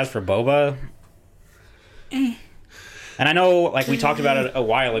 But like as for Boba, and I know like we talked about it a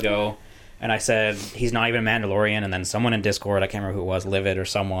while ago, and I said he's not even a Mandalorian, and then someone in Discord, I can't remember who it was, Livid or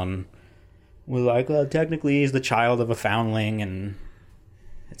someone, was like, well, technically he's the child of a foundling, and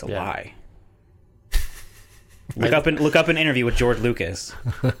it's a Yeah. lie. Look up an interview with George Lucas.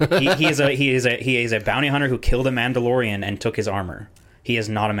 He is a bounty hunter who killed a Mandalorian and took his armor. He is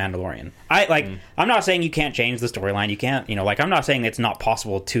not a Mandalorian. I'm not saying you can't change the storyline. You can't, I'm not saying it's not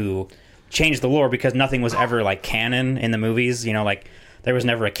possible to change the lore because nothing was ever like canon in the movies. There was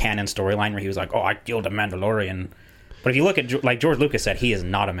never a canon storyline where he was like, "Oh, I killed a Mandalorian." But if you look at like George Lucas said, he is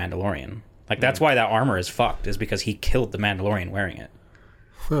not a Mandalorian. Like that's why that armor is fucked, is because he killed the Mandalorian wearing it.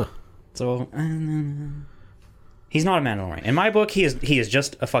 Huh. So he's not a Mandalorian. In my book, he is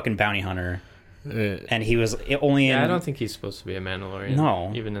just a fucking bounty hunter, and he was only in. Yeah, I don't think he's supposed to be a Mandalorian.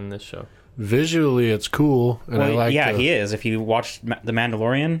 No. Even in this show. Visually, it's cool, and I Well, like. he is. If you watch The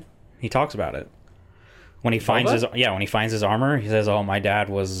Mandalorian, he talks about it. When he finds his armor, he says, "Oh, my dad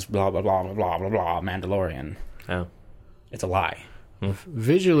was blah blah blah blah blah blah blah Mandalorian." Oh. It's a lie.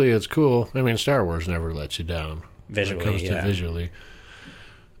 Visually, it's cool. I mean, Star Wars never lets you down Visually, when it comes yeah. to visually.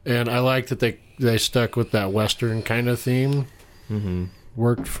 And I like that they stuck with that Western kind of theme. Mm-hmm.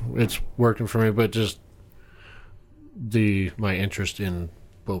 It's working for me, but just my interest in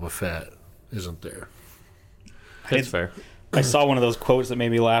Boba Fett isn't there. That's fair. I saw one of those quotes that made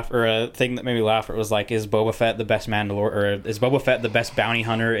me laugh, or a thing that made me laugh. It was like, "Is Boba Fett the best or is Boba Fett the best bounty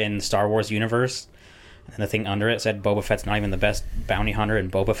hunter in Star Wars universe?" And the thing under it said, "Boba Fett's not even the best bounty hunter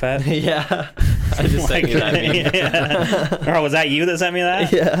in Boba Fett." Yeah. I just sent you that meme. Yeah. Or was that you that sent me that?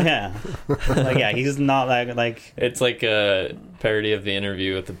 Yeah. Yeah. He's not that like. It's like a parody of the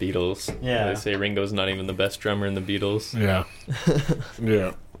interview with the Beatles. Yeah. Where they say Ringo's not even the best drummer in the Beatles. Yeah,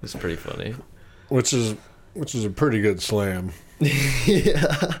 yeah, It's pretty funny. which is a pretty good slam.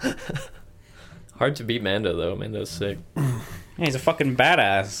 Yeah. Hard to beat Mando though. Mando's sick. Yeah, he's a fucking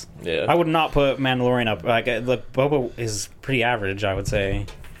badass. Yeah. I would not put Mandalorian up. Look, Boba is pretty average, I would say.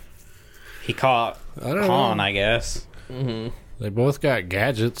 He caught I don't Han, know. I guess. Mm-hmm. They both got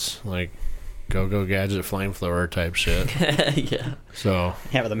gadgets, like go gadget flamethrower type shit. Yeah. So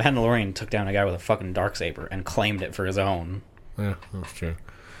Yeah, but the Mandalorian took down a guy with a fucking darksaber and claimed it for his own. yeah, that's true.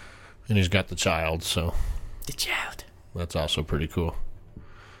 And he's got the child, so The child. that's also pretty cool.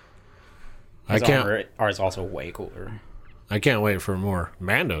 His armor is also way cooler. I can't wait for more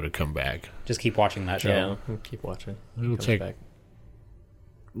Mando to come back. Just keep watching that show. Yeah. We'll keep watching. It'll Comes take. back.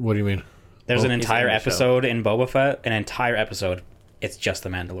 What do you mean? There's Oh, an he's entire in the show. episode in Boba Fett, an entire episode. It's just the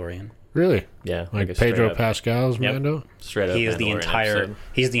Mandalorian. Really? Yeah. Like a straight Pedro up- Pascal's Yep. Mando? Straight up. He is the Mandalorian entire. episode.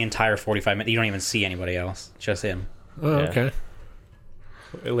 He's the entire 45 minutes. You don't even see anybody else. Just him. Oh, Yeah. okay.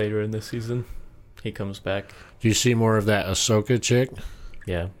 Later in the season, he comes back. Do you see more of that Ahsoka chick?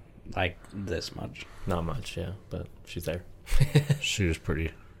 Yeah. Like this much. Not much, yeah, but she's there. She was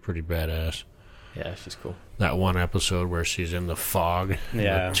pretty badass. Yeah, she's cool. That one episode where she's in the fog, and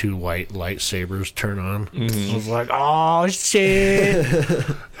Yeah. the two white lightsabers turn on. Mm-hmm. I was like, oh shit,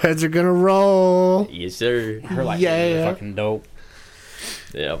 heads are gonna roll. Yes, sir. Her lightsabers Yeah. are fucking dope.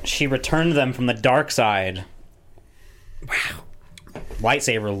 Yeah. She returned them from the dark side. Wow.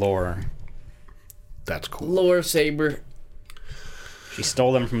 Lightsaber lore. That's cool. Lore saber. She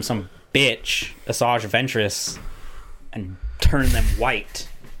stole them from some bitch, Asajj Ventress, and turn them white.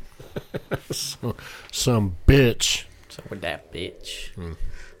 Some bitch. So with that bitch.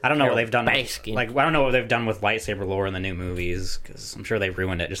 I don't know what they've done. Baskin. Like, I don't know what they've done with lightsaber lore in the new movies, because I'm sure they've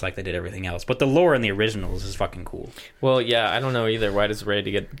ruined it just like they did everything else. But the lore in the originals is fucking cool. Well, yeah, I don't know either. Why does Rey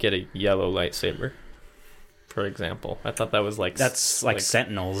get a yellow lightsaber? For example, I thought that was like That's like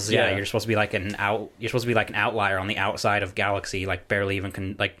Sentinels. Yeah, Yeah. you're supposed to be like an outlier on the outside of galaxy, like barely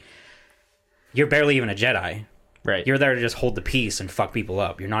even you're barely even a Jedi. right. You're there to just hold the peace and fuck people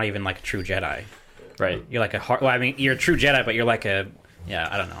up. You're not even like a true Jedi. right. You're like well, I mean, you're a true Jedi, but you're like I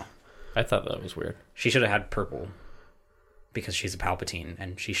don't know. I thought that was weird. She should have had purple because she's a Palpatine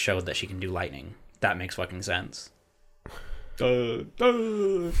and she showed that she can do lightning. That makes fucking sense.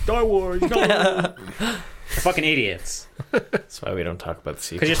 Star Wars. No. They're fucking idiots. That's why we don't talk about the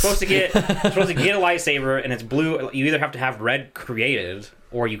sequels. Because you're supposed to get a lightsaber and it's blue. You either have to have red created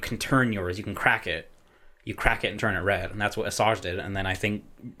or you can turn yours. You can crack it. You crack it and turn it red, and that's what Asajj did. And then I think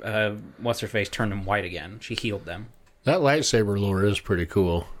what's her face turned them white again. She healed them. That lightsaber lore is pretty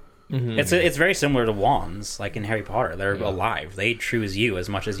cool. It's very similar to wands, like in Harry Potter. They're alive. They choose you as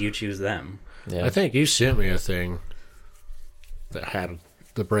much as you choose them. Yeah. I think you sent me a thing that had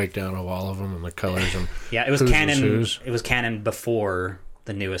the breakdown of all of them and the colors and Yeah, it was who's was canon. whose. It was canon before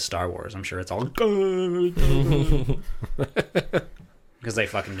the newest Star Wars. I'm sure it's all because they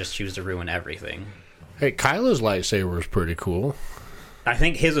fucking just choose to ruin everything. Hey, Kyla's lightsaber is pretty cool. I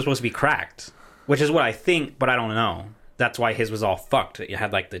think his was supposed to be cracked, which is what I think, but I don't know. That's why his was all fucked. It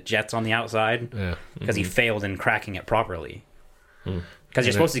had like the jets on the outside Yeah. because he failed in cracking it properly. Because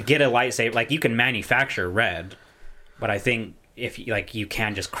you're supposed to get a lightsaber, like you can manufacture red, but I think if you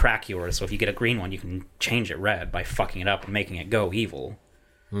can just crack yours. So if you get a green one, you can change it red by fucking it up and making it go evil.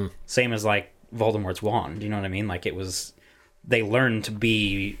 Same as like Voldemort's wand. You know what I mean? Like they learn to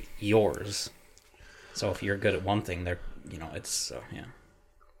be yours. So if you're good at one thing,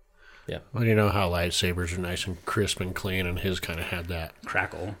 yeah. Well, you know how lightsabers are nice and crisp and clean, and his kind of had that.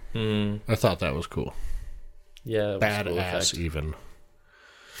 crackle. I thought that was cool. Yeah. it was a cool Badass, effect. even.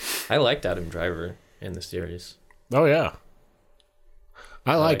 I liked Adam Driver in the series. Oh, yeah.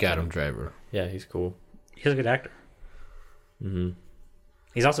 I like like Adam him. Driver. Yeah, he's cool. He's a good actor.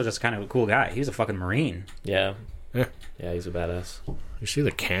 He's also just kind of a cool guy. He's a fucking Marine. Yeah. Yeah. Yeah, he's a badass. You see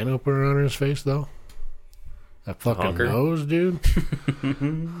the can opener on his face, though? That fucking Honker? nose, dude.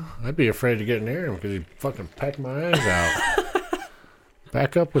 I'd be afraid to get near him because he'd fucking peck my eyes out.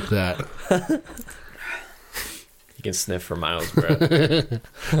 Back up with that. You can sniff for miles, bro.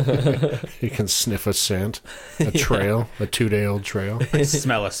 He can sniff a scent, a trail, a 2-day-old trail.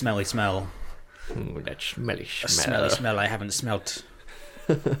 Smell a smelly smell. Ooh, that smelly A smell. smelly smell I haven't smelt.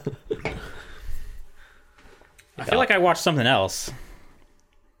 I feel like I watched something else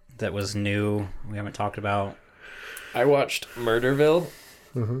that was new we haven't talked about. I watched Murderville.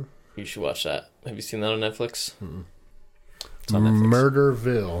 You should watch that. Have you seen that on Netflix? It's on Netflix.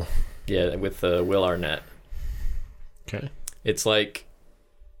 Murderville. Yeah, with Will Arnett. Okay. It's like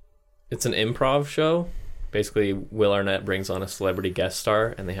it's an improv show. Basically, Will Arnett brings on a celebrity guest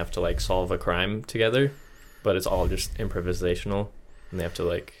star, and they have to like solve a crime together. But it's all just improvisational, and they have to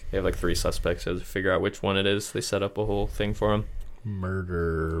they have 3 suspects. They have to figure out which one it is. They set up a whole thing for them.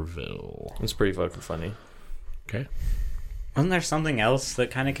 Murderville. It's pretty fucking funny. Okay. Wasn't there something else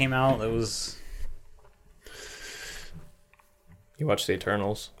that kind of came out that was... You watched The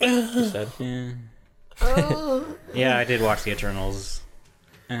Eternals? You said. Yeah. Yeah, I did watch The Eternals.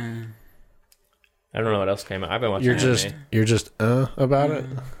 I don't know what else came out. I've been watching. You're just about it.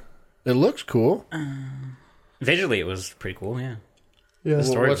 It looks cool. Visually, it was pretty cool, yeah. Yeah.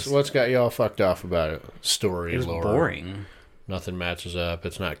 story What's got you all fucked off about it? Story, It was lore. boring. Nothing matches up.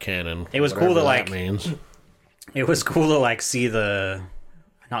 It's not canon. It was cool whatever to, like- that means. It was cool to, see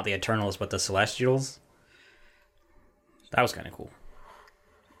not the Eternals, but the Celestials. That was kind of cool.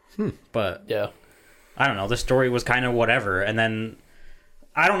 But, Yeah. I don't know, the story was kind of whatever. And then,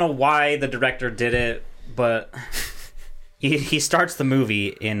 I don't know why the director did it, but he starts the movie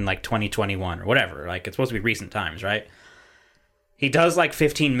in, 2021 or whatever. It's supposed to be recent times, right? He does,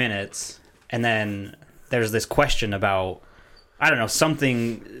 15 minutes, and then there's this question about... I don't know,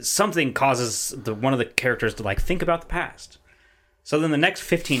 something causes one of the characters to think about the past. So then the next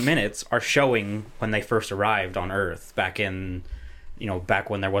 15 minutes are showing when they first arrived on Earth back when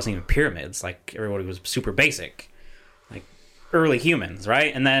there wasn't even pyramids, everybody was super basic, early humans,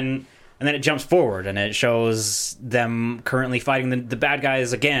 right? And then it jumps forward and it shows them currently fighting the bad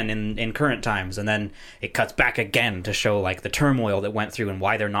guys again in current times, and then it cuts back again to show the turmoil that went through and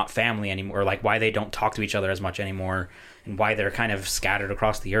why they're not family anymore, or why they don't talk to each other as much anymore. and why they're kind of scattered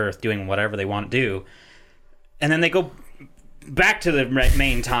across the earth doing whatever they want to do. And then they go back to the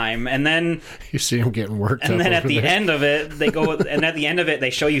main time, and then You see him getting worked up. and then at over the there. end of it they go and at the end of it they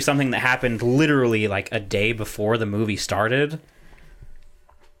show you something that happened literally like a day before the movie started.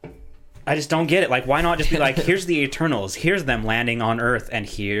 I just don't get it. Like, why not just be like, here's the Eternals, here's them landing on Earth, and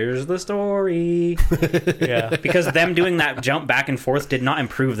here's the story. Yeah. Because them doing that jump back and forth did not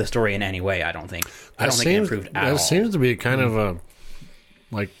improve the story in any way, I don't think. I don't think it improved at all. That seems to be kind of a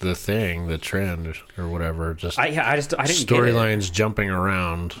like the thing, the trend or whatever. Just I didn't get it. storylines jumping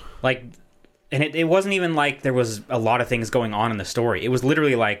around. Like, and it wasn't even like there was a lot of things going on in the story. It was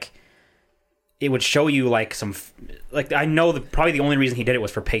literally like, it would show you like some, like, I know that probably the only reason he did it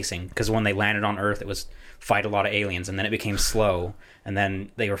was for pacing, because when they landed on Earth, it was fight a lot of aliens, and then it became slow, and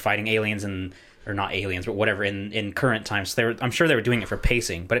then they were fighting aliens or not aliens, but whatever in current times. So I'm sure they were doing it for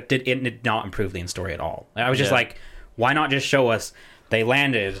pacing, but it did not improve the story at all. I was just like, why not just show us they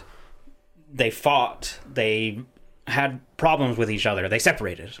landed, they fought, they had problems with each other, they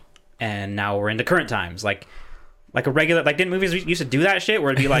separated, and now we're into current times, like a regular, like, didn't movies used to do that shit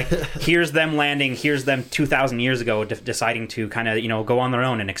where it'd be like, here's them landing, here's them 2,000 years ago deciding to kind of, you know, go on their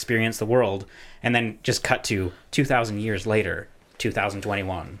own and experience the world, and then just cut to 2,000 years later,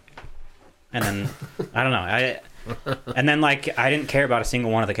 2021, and then I don't know, and then like I didn't care about a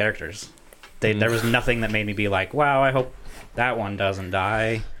single one of the characters. There was nothing that made me be like, wow, I hope that one doesn't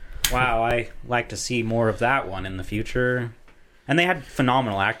die. Wow, I like to see more of that one in the future. And they had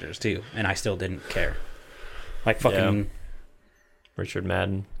phenomenal actors too, and I still didn't care. Like fucking Richard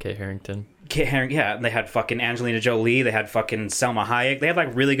Madden, Kit Harington. Kit Harington, yeah. They had fucking Angelina Jolie. They had fucking Selma Hayek. They had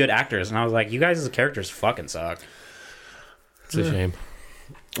like really good actors, and I was like, you guys as characters fucking suck. It's a shame.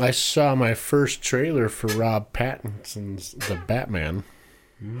 I saw my first trailer for Rob Pattinson's The Batman.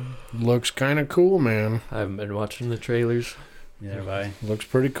 Looks kind of cool, man. I haven't been watching the trailers. Neither have I. Looks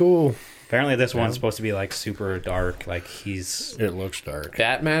pretty cool. Apparently, this one's supposed to be like super dark. Like It looks dark.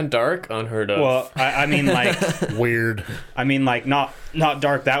 Batman dark, unheard of. Well, I mean like Weird. I mean like not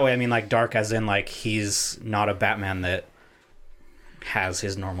dark that way. I mean like dark as in like he's not a Batman that has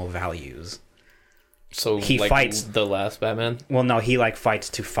his normal values. so he like fights- the last Batman. Well, no, he like fights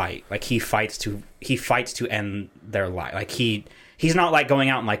to fight. Like he fights to end their life. Like he's not like going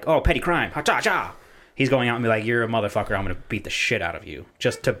out and like, oh, petty crime, ha cha cha. He's going out and be like, you're a motherfucker, I'm gonna beat the shit out of you,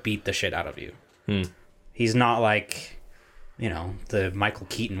 just to beat the shit out of you. He's not like, you know, the Michael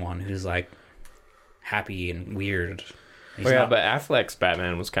Keaton one who's like happy and weird. He's Oh, yeah, not- but Affleck's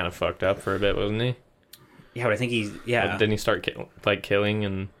Batman was kind of fucked up for a bit, wasn't he? yeah, but I think he's yeah. Didn't he start killing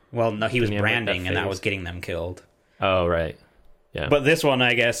and? Well, no, he was Didn't he have, like, that branding, and that phase? was getting them killed. Oh right, yeah. But this one,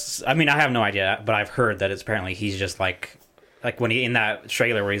 I guess, I mean, I have no idea, but I've heard that it's apparently he's just like when he in that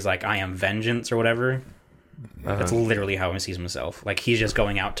trailer where he's like, I am vengeance or whatever. That's literally how he sees himself. Like he's just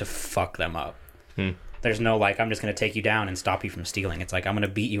going out to fuck them up. There's no like, I'm just going to take you down and stop you from stealing. It's like, I'm going to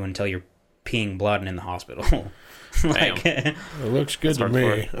beat you until you're peeing blood and in the hospital. Like, It looks good to me.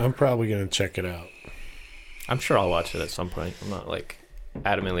 hardcore. I'm probably going to check it out. I'm sure I'll watch it at some point. I'm not like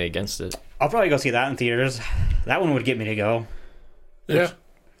adamantly against it. I'll probably go see that in theaters. That one would get me to go. Yeah.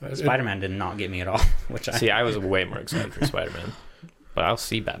 Spider-Man did not get me at all. Which See, I was way more excited for Spider-Man, but I'll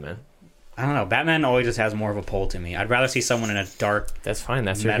see Batman. I don't know. Batman always just has more of a pull to me. I'd rather see someone in a dark That's fine.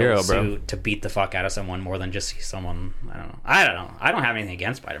 That's your metal hero, bro. suit to beat the fuck out of someone more than just see someone. I don't know. I don't have anything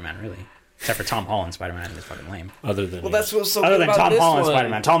against Spider-Man really, except for Tom Holland Spider-Man is fucking lame. Other than what's so Other than Tom Holland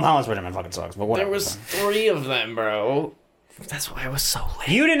Spider-Man, Tom Holland Spider-Man fucking sucks. But whatever. There was 3 of them, bro. That's why I was so late.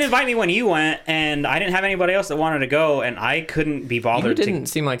 You didn't invite me when you went, and I didn't have anybody else that wanted to go, and I couldn't be You bothered didn't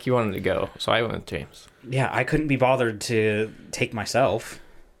seem like you wanted to go, so I went with James. Yeah, I couldn't be bothered to take myself.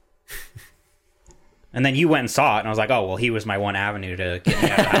 And then you went and saw it, and I was like, oh, well, he was my one avenue to get me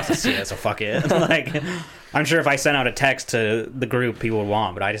out of the house to see it, so fuck it. Like, I'm sure if I sent out a text to the group, people would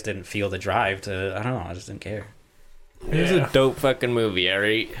want, but I just didn't feel the drive to, I don't know, I just didn't care. It was a dope fucking movie,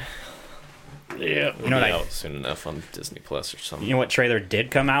 alright? Yeah. You know what out soon enough on Disney Plus or something. You know what trailer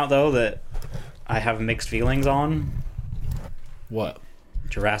did come out, though, that I have mixed feelings on? What?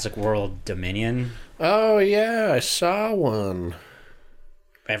 Jurassic World Dominion. Oh, yeah. I saw one.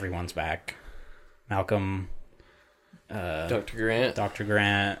 Everyone's back. Malcolm, Dr. Grant. Dr.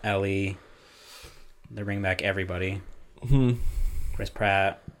 Grant, Ellie. They're bringing back everybody. Chris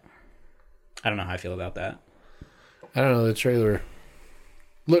Pratt. I don't know how I feel about that. I don't know. The trailer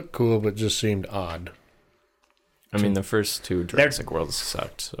looked cool, but just seemed odd. I mean, the first 2 Jurassic Worlds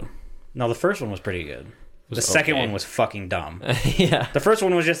sucked, so. No, the first one was pretty good. The Was second okay. one was fucking dumb. Yeah. The first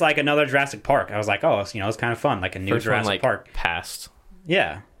one was just like another Jurassic Park. I was like, oh, it's kind of fun, like a new First one, Jurassic like, Park. passed.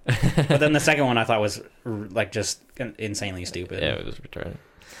 Yeah. But then the second one I thought was like just insanely stupid. Yeah, it was retarded.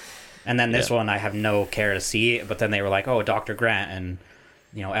 And then this one I have no care to see. But then they were like, oh, Dr. Grant and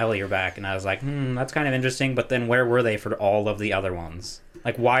Ellie are back, and I was like, that's kind of interesting. But then where were they for all of the other ones?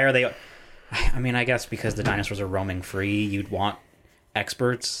 Like, why are they? I mean, I guess because the dinosaurs are roaming free, you'd want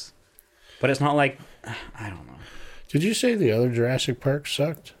experts. But it's not like, I don't know. Did you say the other Jurassic Park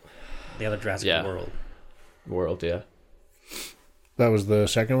sucked? The other Jurassic World, yeah. That was the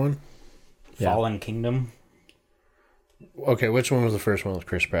second one? Yeah. Fallen Kingdom. Okay, which one was the first one with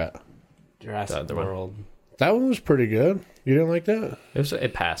Chris Pratt? Jurassic The other one. World. That one was pretty good. You didn't like that?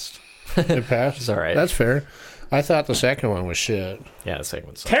 It passed. It passed? It's all right. That's fair. I thought the second one was shit. Yeah, the second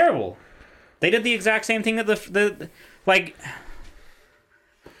one sucked. Terrible. They did the exact same thing that the like.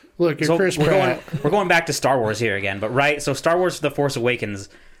 Look, you're So Chris Pratt. we're going back to Star Wars here again, but right. So Star Wars: The Force Awakens.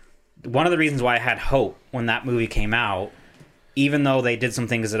 One of the reasons why I had hope when that movie came out, even though they did some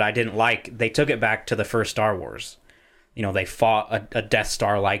things that I didn't like, they took it back to the first Star Wars. They fought a Death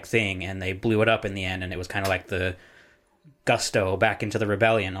Star-like thing, and they blew it up in the end, and it was kind of like the gusto back into the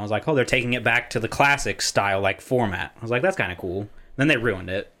rebellion. I was like, oh, they're taking it back to the classic style, like, format. I was like, that's kind of cool. Then they ruined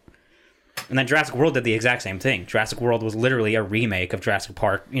it. And then Jurassic World did the exact same thing. Jurassic World was literally a remake of Jurassic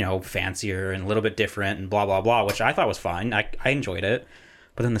Park, fancier and a little bit different and blah, blah, blah, which I thought was fine. I enjoyed it.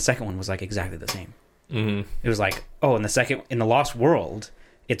 But then the second one was, like, exactly the same. Mm-hmm. It was like, oh, in the Lost World,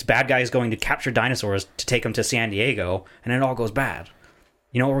 it's bad guys going to capture dinosaurs to take them to San Diego, and it all goes bad.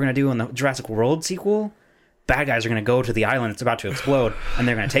 You know what we're going to do in the Jurassic World sequel? Bad guys are going to go to the island it's about to explode, and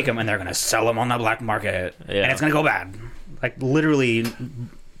they're going to take them, and they're going to sell them on the black market. Yeah. And it's going to go bad. Like, literally,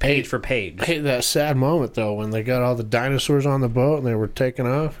 page for page. Hey, that sad moment, though, when they got all the dinosaurs on the boat and they were taking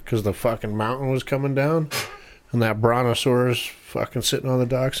off because the fucking mountain was coming down, and that brontosaurus fucking sitting on the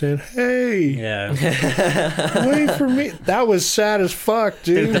dock saying, hey, Yeah. wait for me. That was sad as fuck,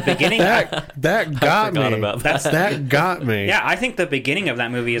 dude. Dude, the beginning... That got forgot me. about that. That got me. Yeah, I think the beginning of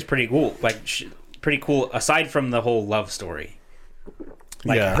that movie is pretty cool. Like, pretty cool, aside from the whole love story.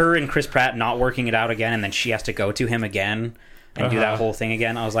 Like, Yeah. her and Chris Pratt not working it out again, and then she has to go to him again and do that whole thing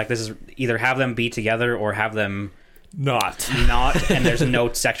again. I was like, this is either have them be together or have them Not. and there's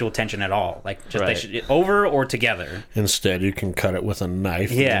no sexual tension at all. Like, just they Right. should over or together. Instead, you can cut it with a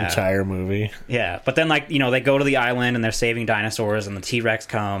knife Yeah. the entire movie. Yeah, but then, like, they go to the island and they're saving dinosaurs, and the T-Rex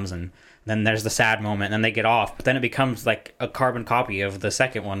comes, and then there's the sad moment, and then they get off. But then it becomes like a carbon copy of the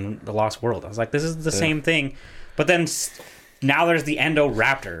second one, The Lost World. I was like, this is the same thing. But then now there's the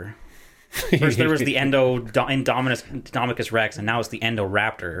Endoraptor. First there was the Indominus Rex, and now it's the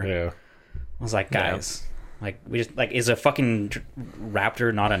Endoraptor. Yeah. I was like, guys, like, we just like, is a fucking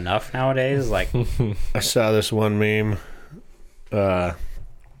raptor not enough nowadays? Like, I saw this one meme.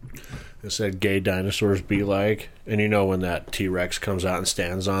 It said "gay dinosaurs be like," and when that T-Rex comes out and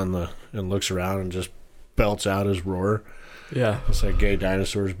stands and looks around and just belts out his roar. Yeah. It's like "gay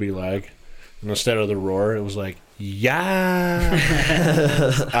dinosaurs be like," and instead of the roar, it was like "yeah,"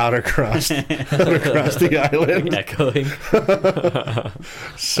 out across the island. Echoing.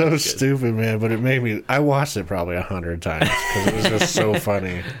 So stupid, man. But it made me. I watched it probably 100 times because it was just so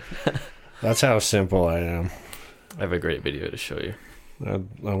funny. That's how simple I am. I have a great video to show you.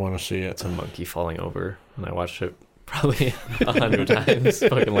 I want to see it. It's a monkey falling over, and I watched it probably 100 times,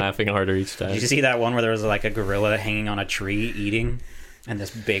 fucking laughing harder each time. did you see that one where there was like a gorilla hanging on a tree eating? And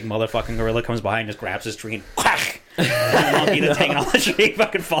this big motherfucking gorilla comes by and just grabs his tree and whack! And the monkey that's hanging on the tree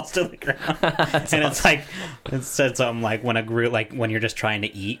fucking falls to the ground. And it's like, it said something like when a gorilla, like when you're just trying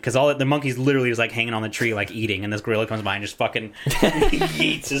to eat, because the monkey's literally just like hanging on the tree like eating, and this gorilla comes by and just fucking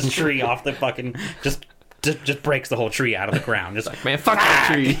eats his tree off the fucking just breaks the whole tree out of the ground. Just Like, man, fuck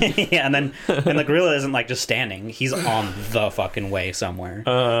that tree. yeah, and the gorilla isn't like just standing; he's on the fucking way somewhere.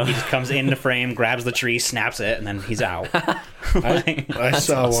 He just comes into frame, grabs the tree, snaps it, and then he's out. I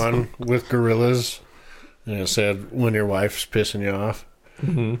saw one with gorillas, and it said, "When your wife's pissing you off,"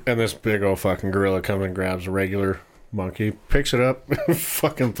 and this big old fucking gorilla comes and grabs a regular monkey, picks it up,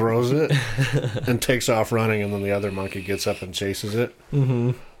 fucking throws it, and takes off running, and then the other monkey gets up and chases it.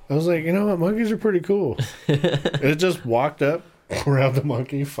 I was like, you know what, monkeys are pretty cool. It just walked up, grabbed the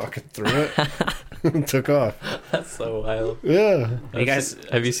monkey, fucking threw it, and took off. That's so wild. Yeah. You guys,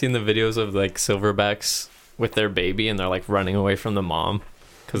 Have you seen the videos of like silverbacks with their baby and they're like running away from the mom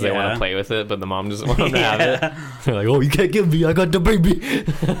because they want Yeah. to play with it, but the mom doesn't want them to have it? They're like, oh, you can't give me, I got the baby.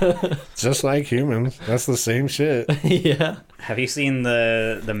 Just like humans. That's the same shit. Yeah. have you seen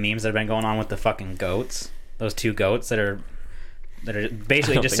the memes that have been going on with the fucking goats? Those two goats that are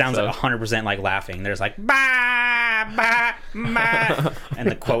basically don't just think sounds so. like 100% like laughing. There's like bah bah bah, and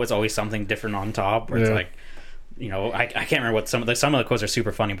the quote is always something different on top. Where it's Yeah. like, you know, I can't remember what some of the quotes are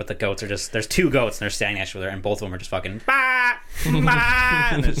super funny, but the goats are just, there's two goats and they're standing next to each other and both of them are just fucking bah, bah,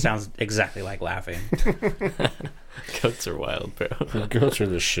 and it sounds exactly like laughing. Goats are wild, bro. Goats are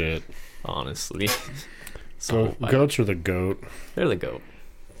the shit. Honestly. So Goats are the goat. they're the goat.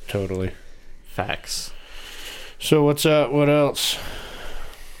 Totally. Facts. So what's up? What else?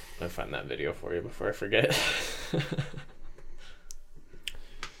 I'll find that video for you before I forget.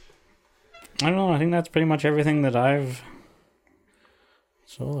 I don't know. I think that's pretty much everything that I've.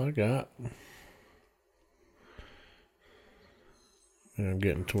 That's all I got. And I'm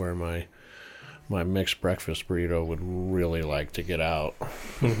getting to where my mixed breakfast burrito would really like to get out.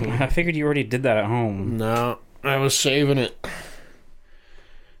 I figured you already did that at home. No, I was saving it.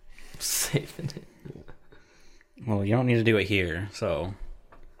 Saving it. Well, you don't need to do it here, so.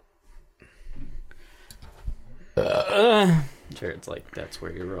 Jared's like, that's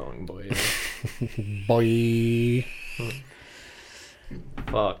where you're wrong, boy. Boy.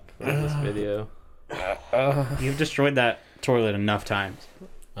 Fuck. This video. You've destroyed that toilet enough times.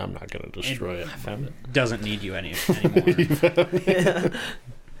 I'm not going to destroy it. I found it. Doesn't need you anymore.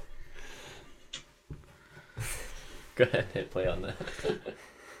 Go ahead, hit play on that.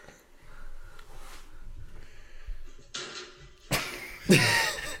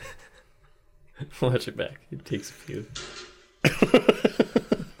 Watch it back. It takes a few.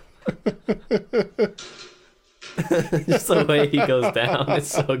 Just the way he goes down, it's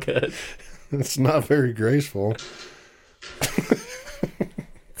so good. It's not very graceful.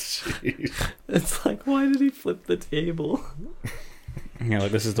 Jeez. It's like, why did he flip the table? Yeah,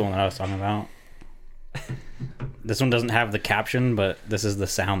 like this is the one that I was talking about. This one doesn't have the caption, but this is the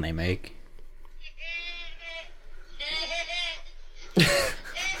sound they make.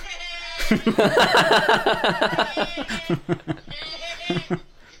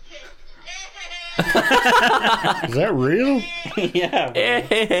 Is that real? Yeah.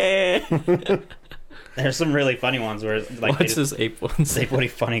 There's some really funny ones where like What's this ape one? they put a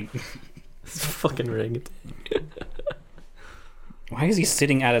funny. It's fucking orangutan. Why is he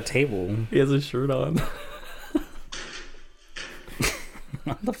sitting at a table? He has a shirt on.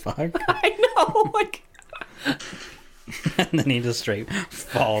 What the fuck? I know, like And then he just straight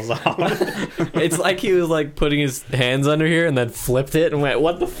falls off. it's like he was like putting his hands under here and then flipped it and went,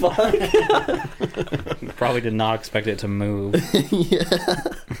 "What the fuck?" Probably did not expect it to move. Yeah.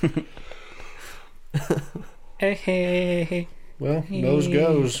 Hey. Well, nose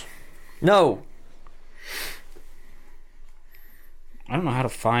goes. No. I don't know how to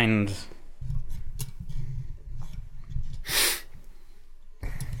find. I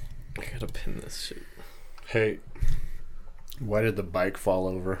gotta pin this shit. Hey, why did the bike fall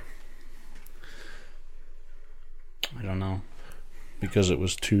over? I don't know. Because it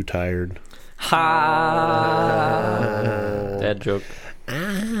was too tired. Ha! Dad joke.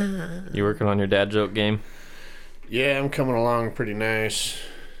 You working on your dad joke game? Yeah, I'm coming along pretty nice.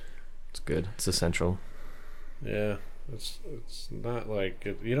 It's good. It's essential. Yeah, it's not like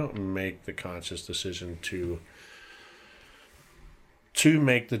you don't make the conscious decision to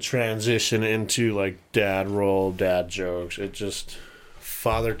make the transition into like dad role, dad jokes. It just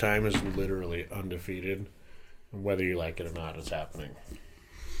father time is literally undefeated. Whether you like it or not, it's happening.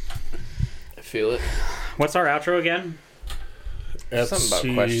 I feel it. What's our outro again?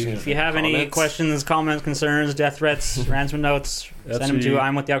 Something about questions. If you have any Comments? questions, comments, concerns, death threats, ransom notes, send them to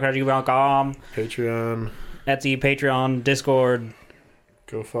Etsy. imwiththeoutcrowd.com, Patreon. Etsy, Patreon, Discord.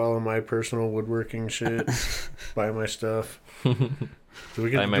 Go follow my personal woodworking shit. Buy my stuff. Do we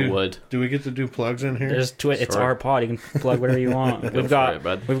get Buy to my wood. Do we get to do plugs in here? There's Twitch. It's Sure. our pod. You can plug whatever you want. Go for it,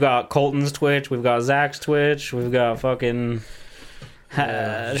 bud. We've got Colton's Twitch. We've got Zach's Twitch. We've got fucking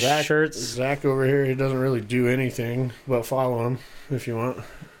shirts. Zach over here, he doesn't really do anything, but follow him if you want.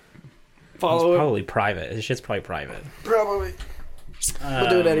 It's probably private. His shit's probably private. Probably. We'll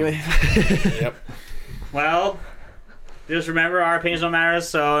do it anyway. Yep. Well, just remember our opinions don't matter,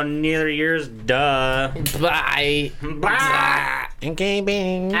 so neither yours. Duh. Bye. Bye. Okay,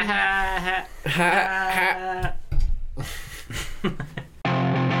 bing. Ha, ha,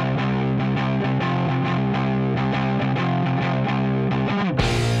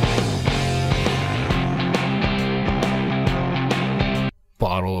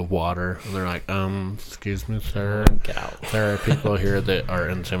 Bottle of water, and they're like, excuse me, sir. Get out. There are people here that are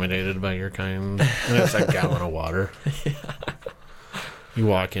intimidated by your kind, and it's a gallon of water. You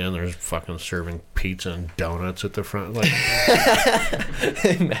walk in, there's fucking serving pizza and donuts at the front. Like,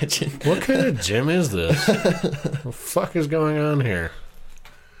 Imagine. what kind of gym is this? What the fuck is going on here?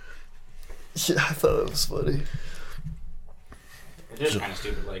 Yeah, I thought it was funny. It is kind of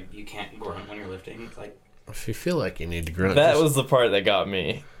stupid. Like, you can't grunt when you're lifting. It's like, If you feel like you need to grunt, That just- was the part that got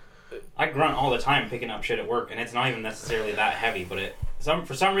me. I grunt all the time picking up shit at work, and it's not even necessarily that heavy, but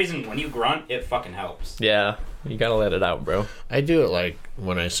for some reason, when you grunt, it fucking helps. Yeah, you gotta let it out, bro. I do it like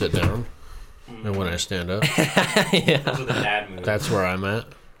when I sit down and when I stand up. Yeah. Those are the dad moves. That's where I'm at.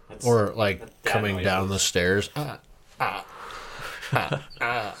 That's- Or like that's dad coming down the noises. stairs. Those are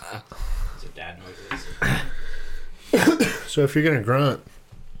dad noises. So if you're gonna grunt,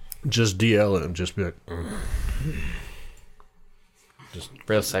 just DL it and just be like,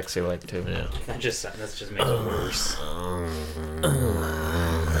 Real sexy like too. yeah. That just makes it worse.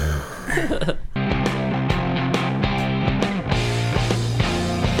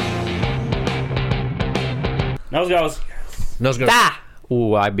 Nose goes. Nose goes. Ah!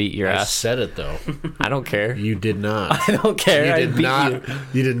 Ooh, I beat your I ass. said it though. I don't care. You did not. I don't care. You I did beat not. you.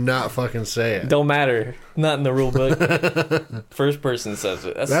 You did not fucking say it. Don't matter. Not in the rule book. First person says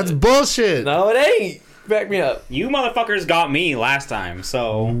it. That's bullshit. No, it ain't. Back me up. You motherfuckers got me last time,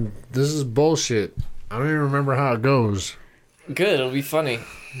 so This is bullshit. I don't even remember how it goes. Good. It'll be funny.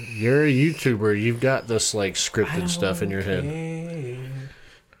 You're a YouTuber. You've got this like scripted stuff in your head.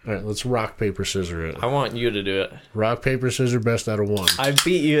 All right, let's rock paper scissors it. I want you to do it. Rock paper scissors. Best out of 1. I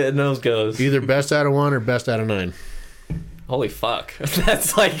beat you at nose goes. Either best out of 1 or best out of 9. Holy fuck.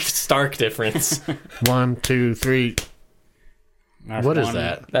 That's like stark difference. 1, 2, 3. What is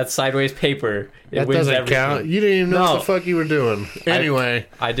that? That's sideways paper. It That wins doesn't everything. count. You didn't even know No. what the fuck you were doing. Anyway,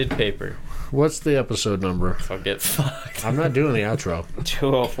 I did paper. what's the episode number? I'll get fucked. I'm not doing the outro.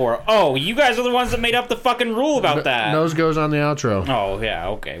 204. Oh, you guys are the ones that made up the fucking rule about that. Nose goes on the outro. Oh, yeah,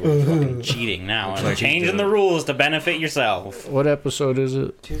 okay. We're fucking cheating now. And like you changing did the it. rules to benefit yourself. What episode is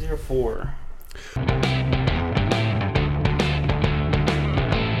it? 204.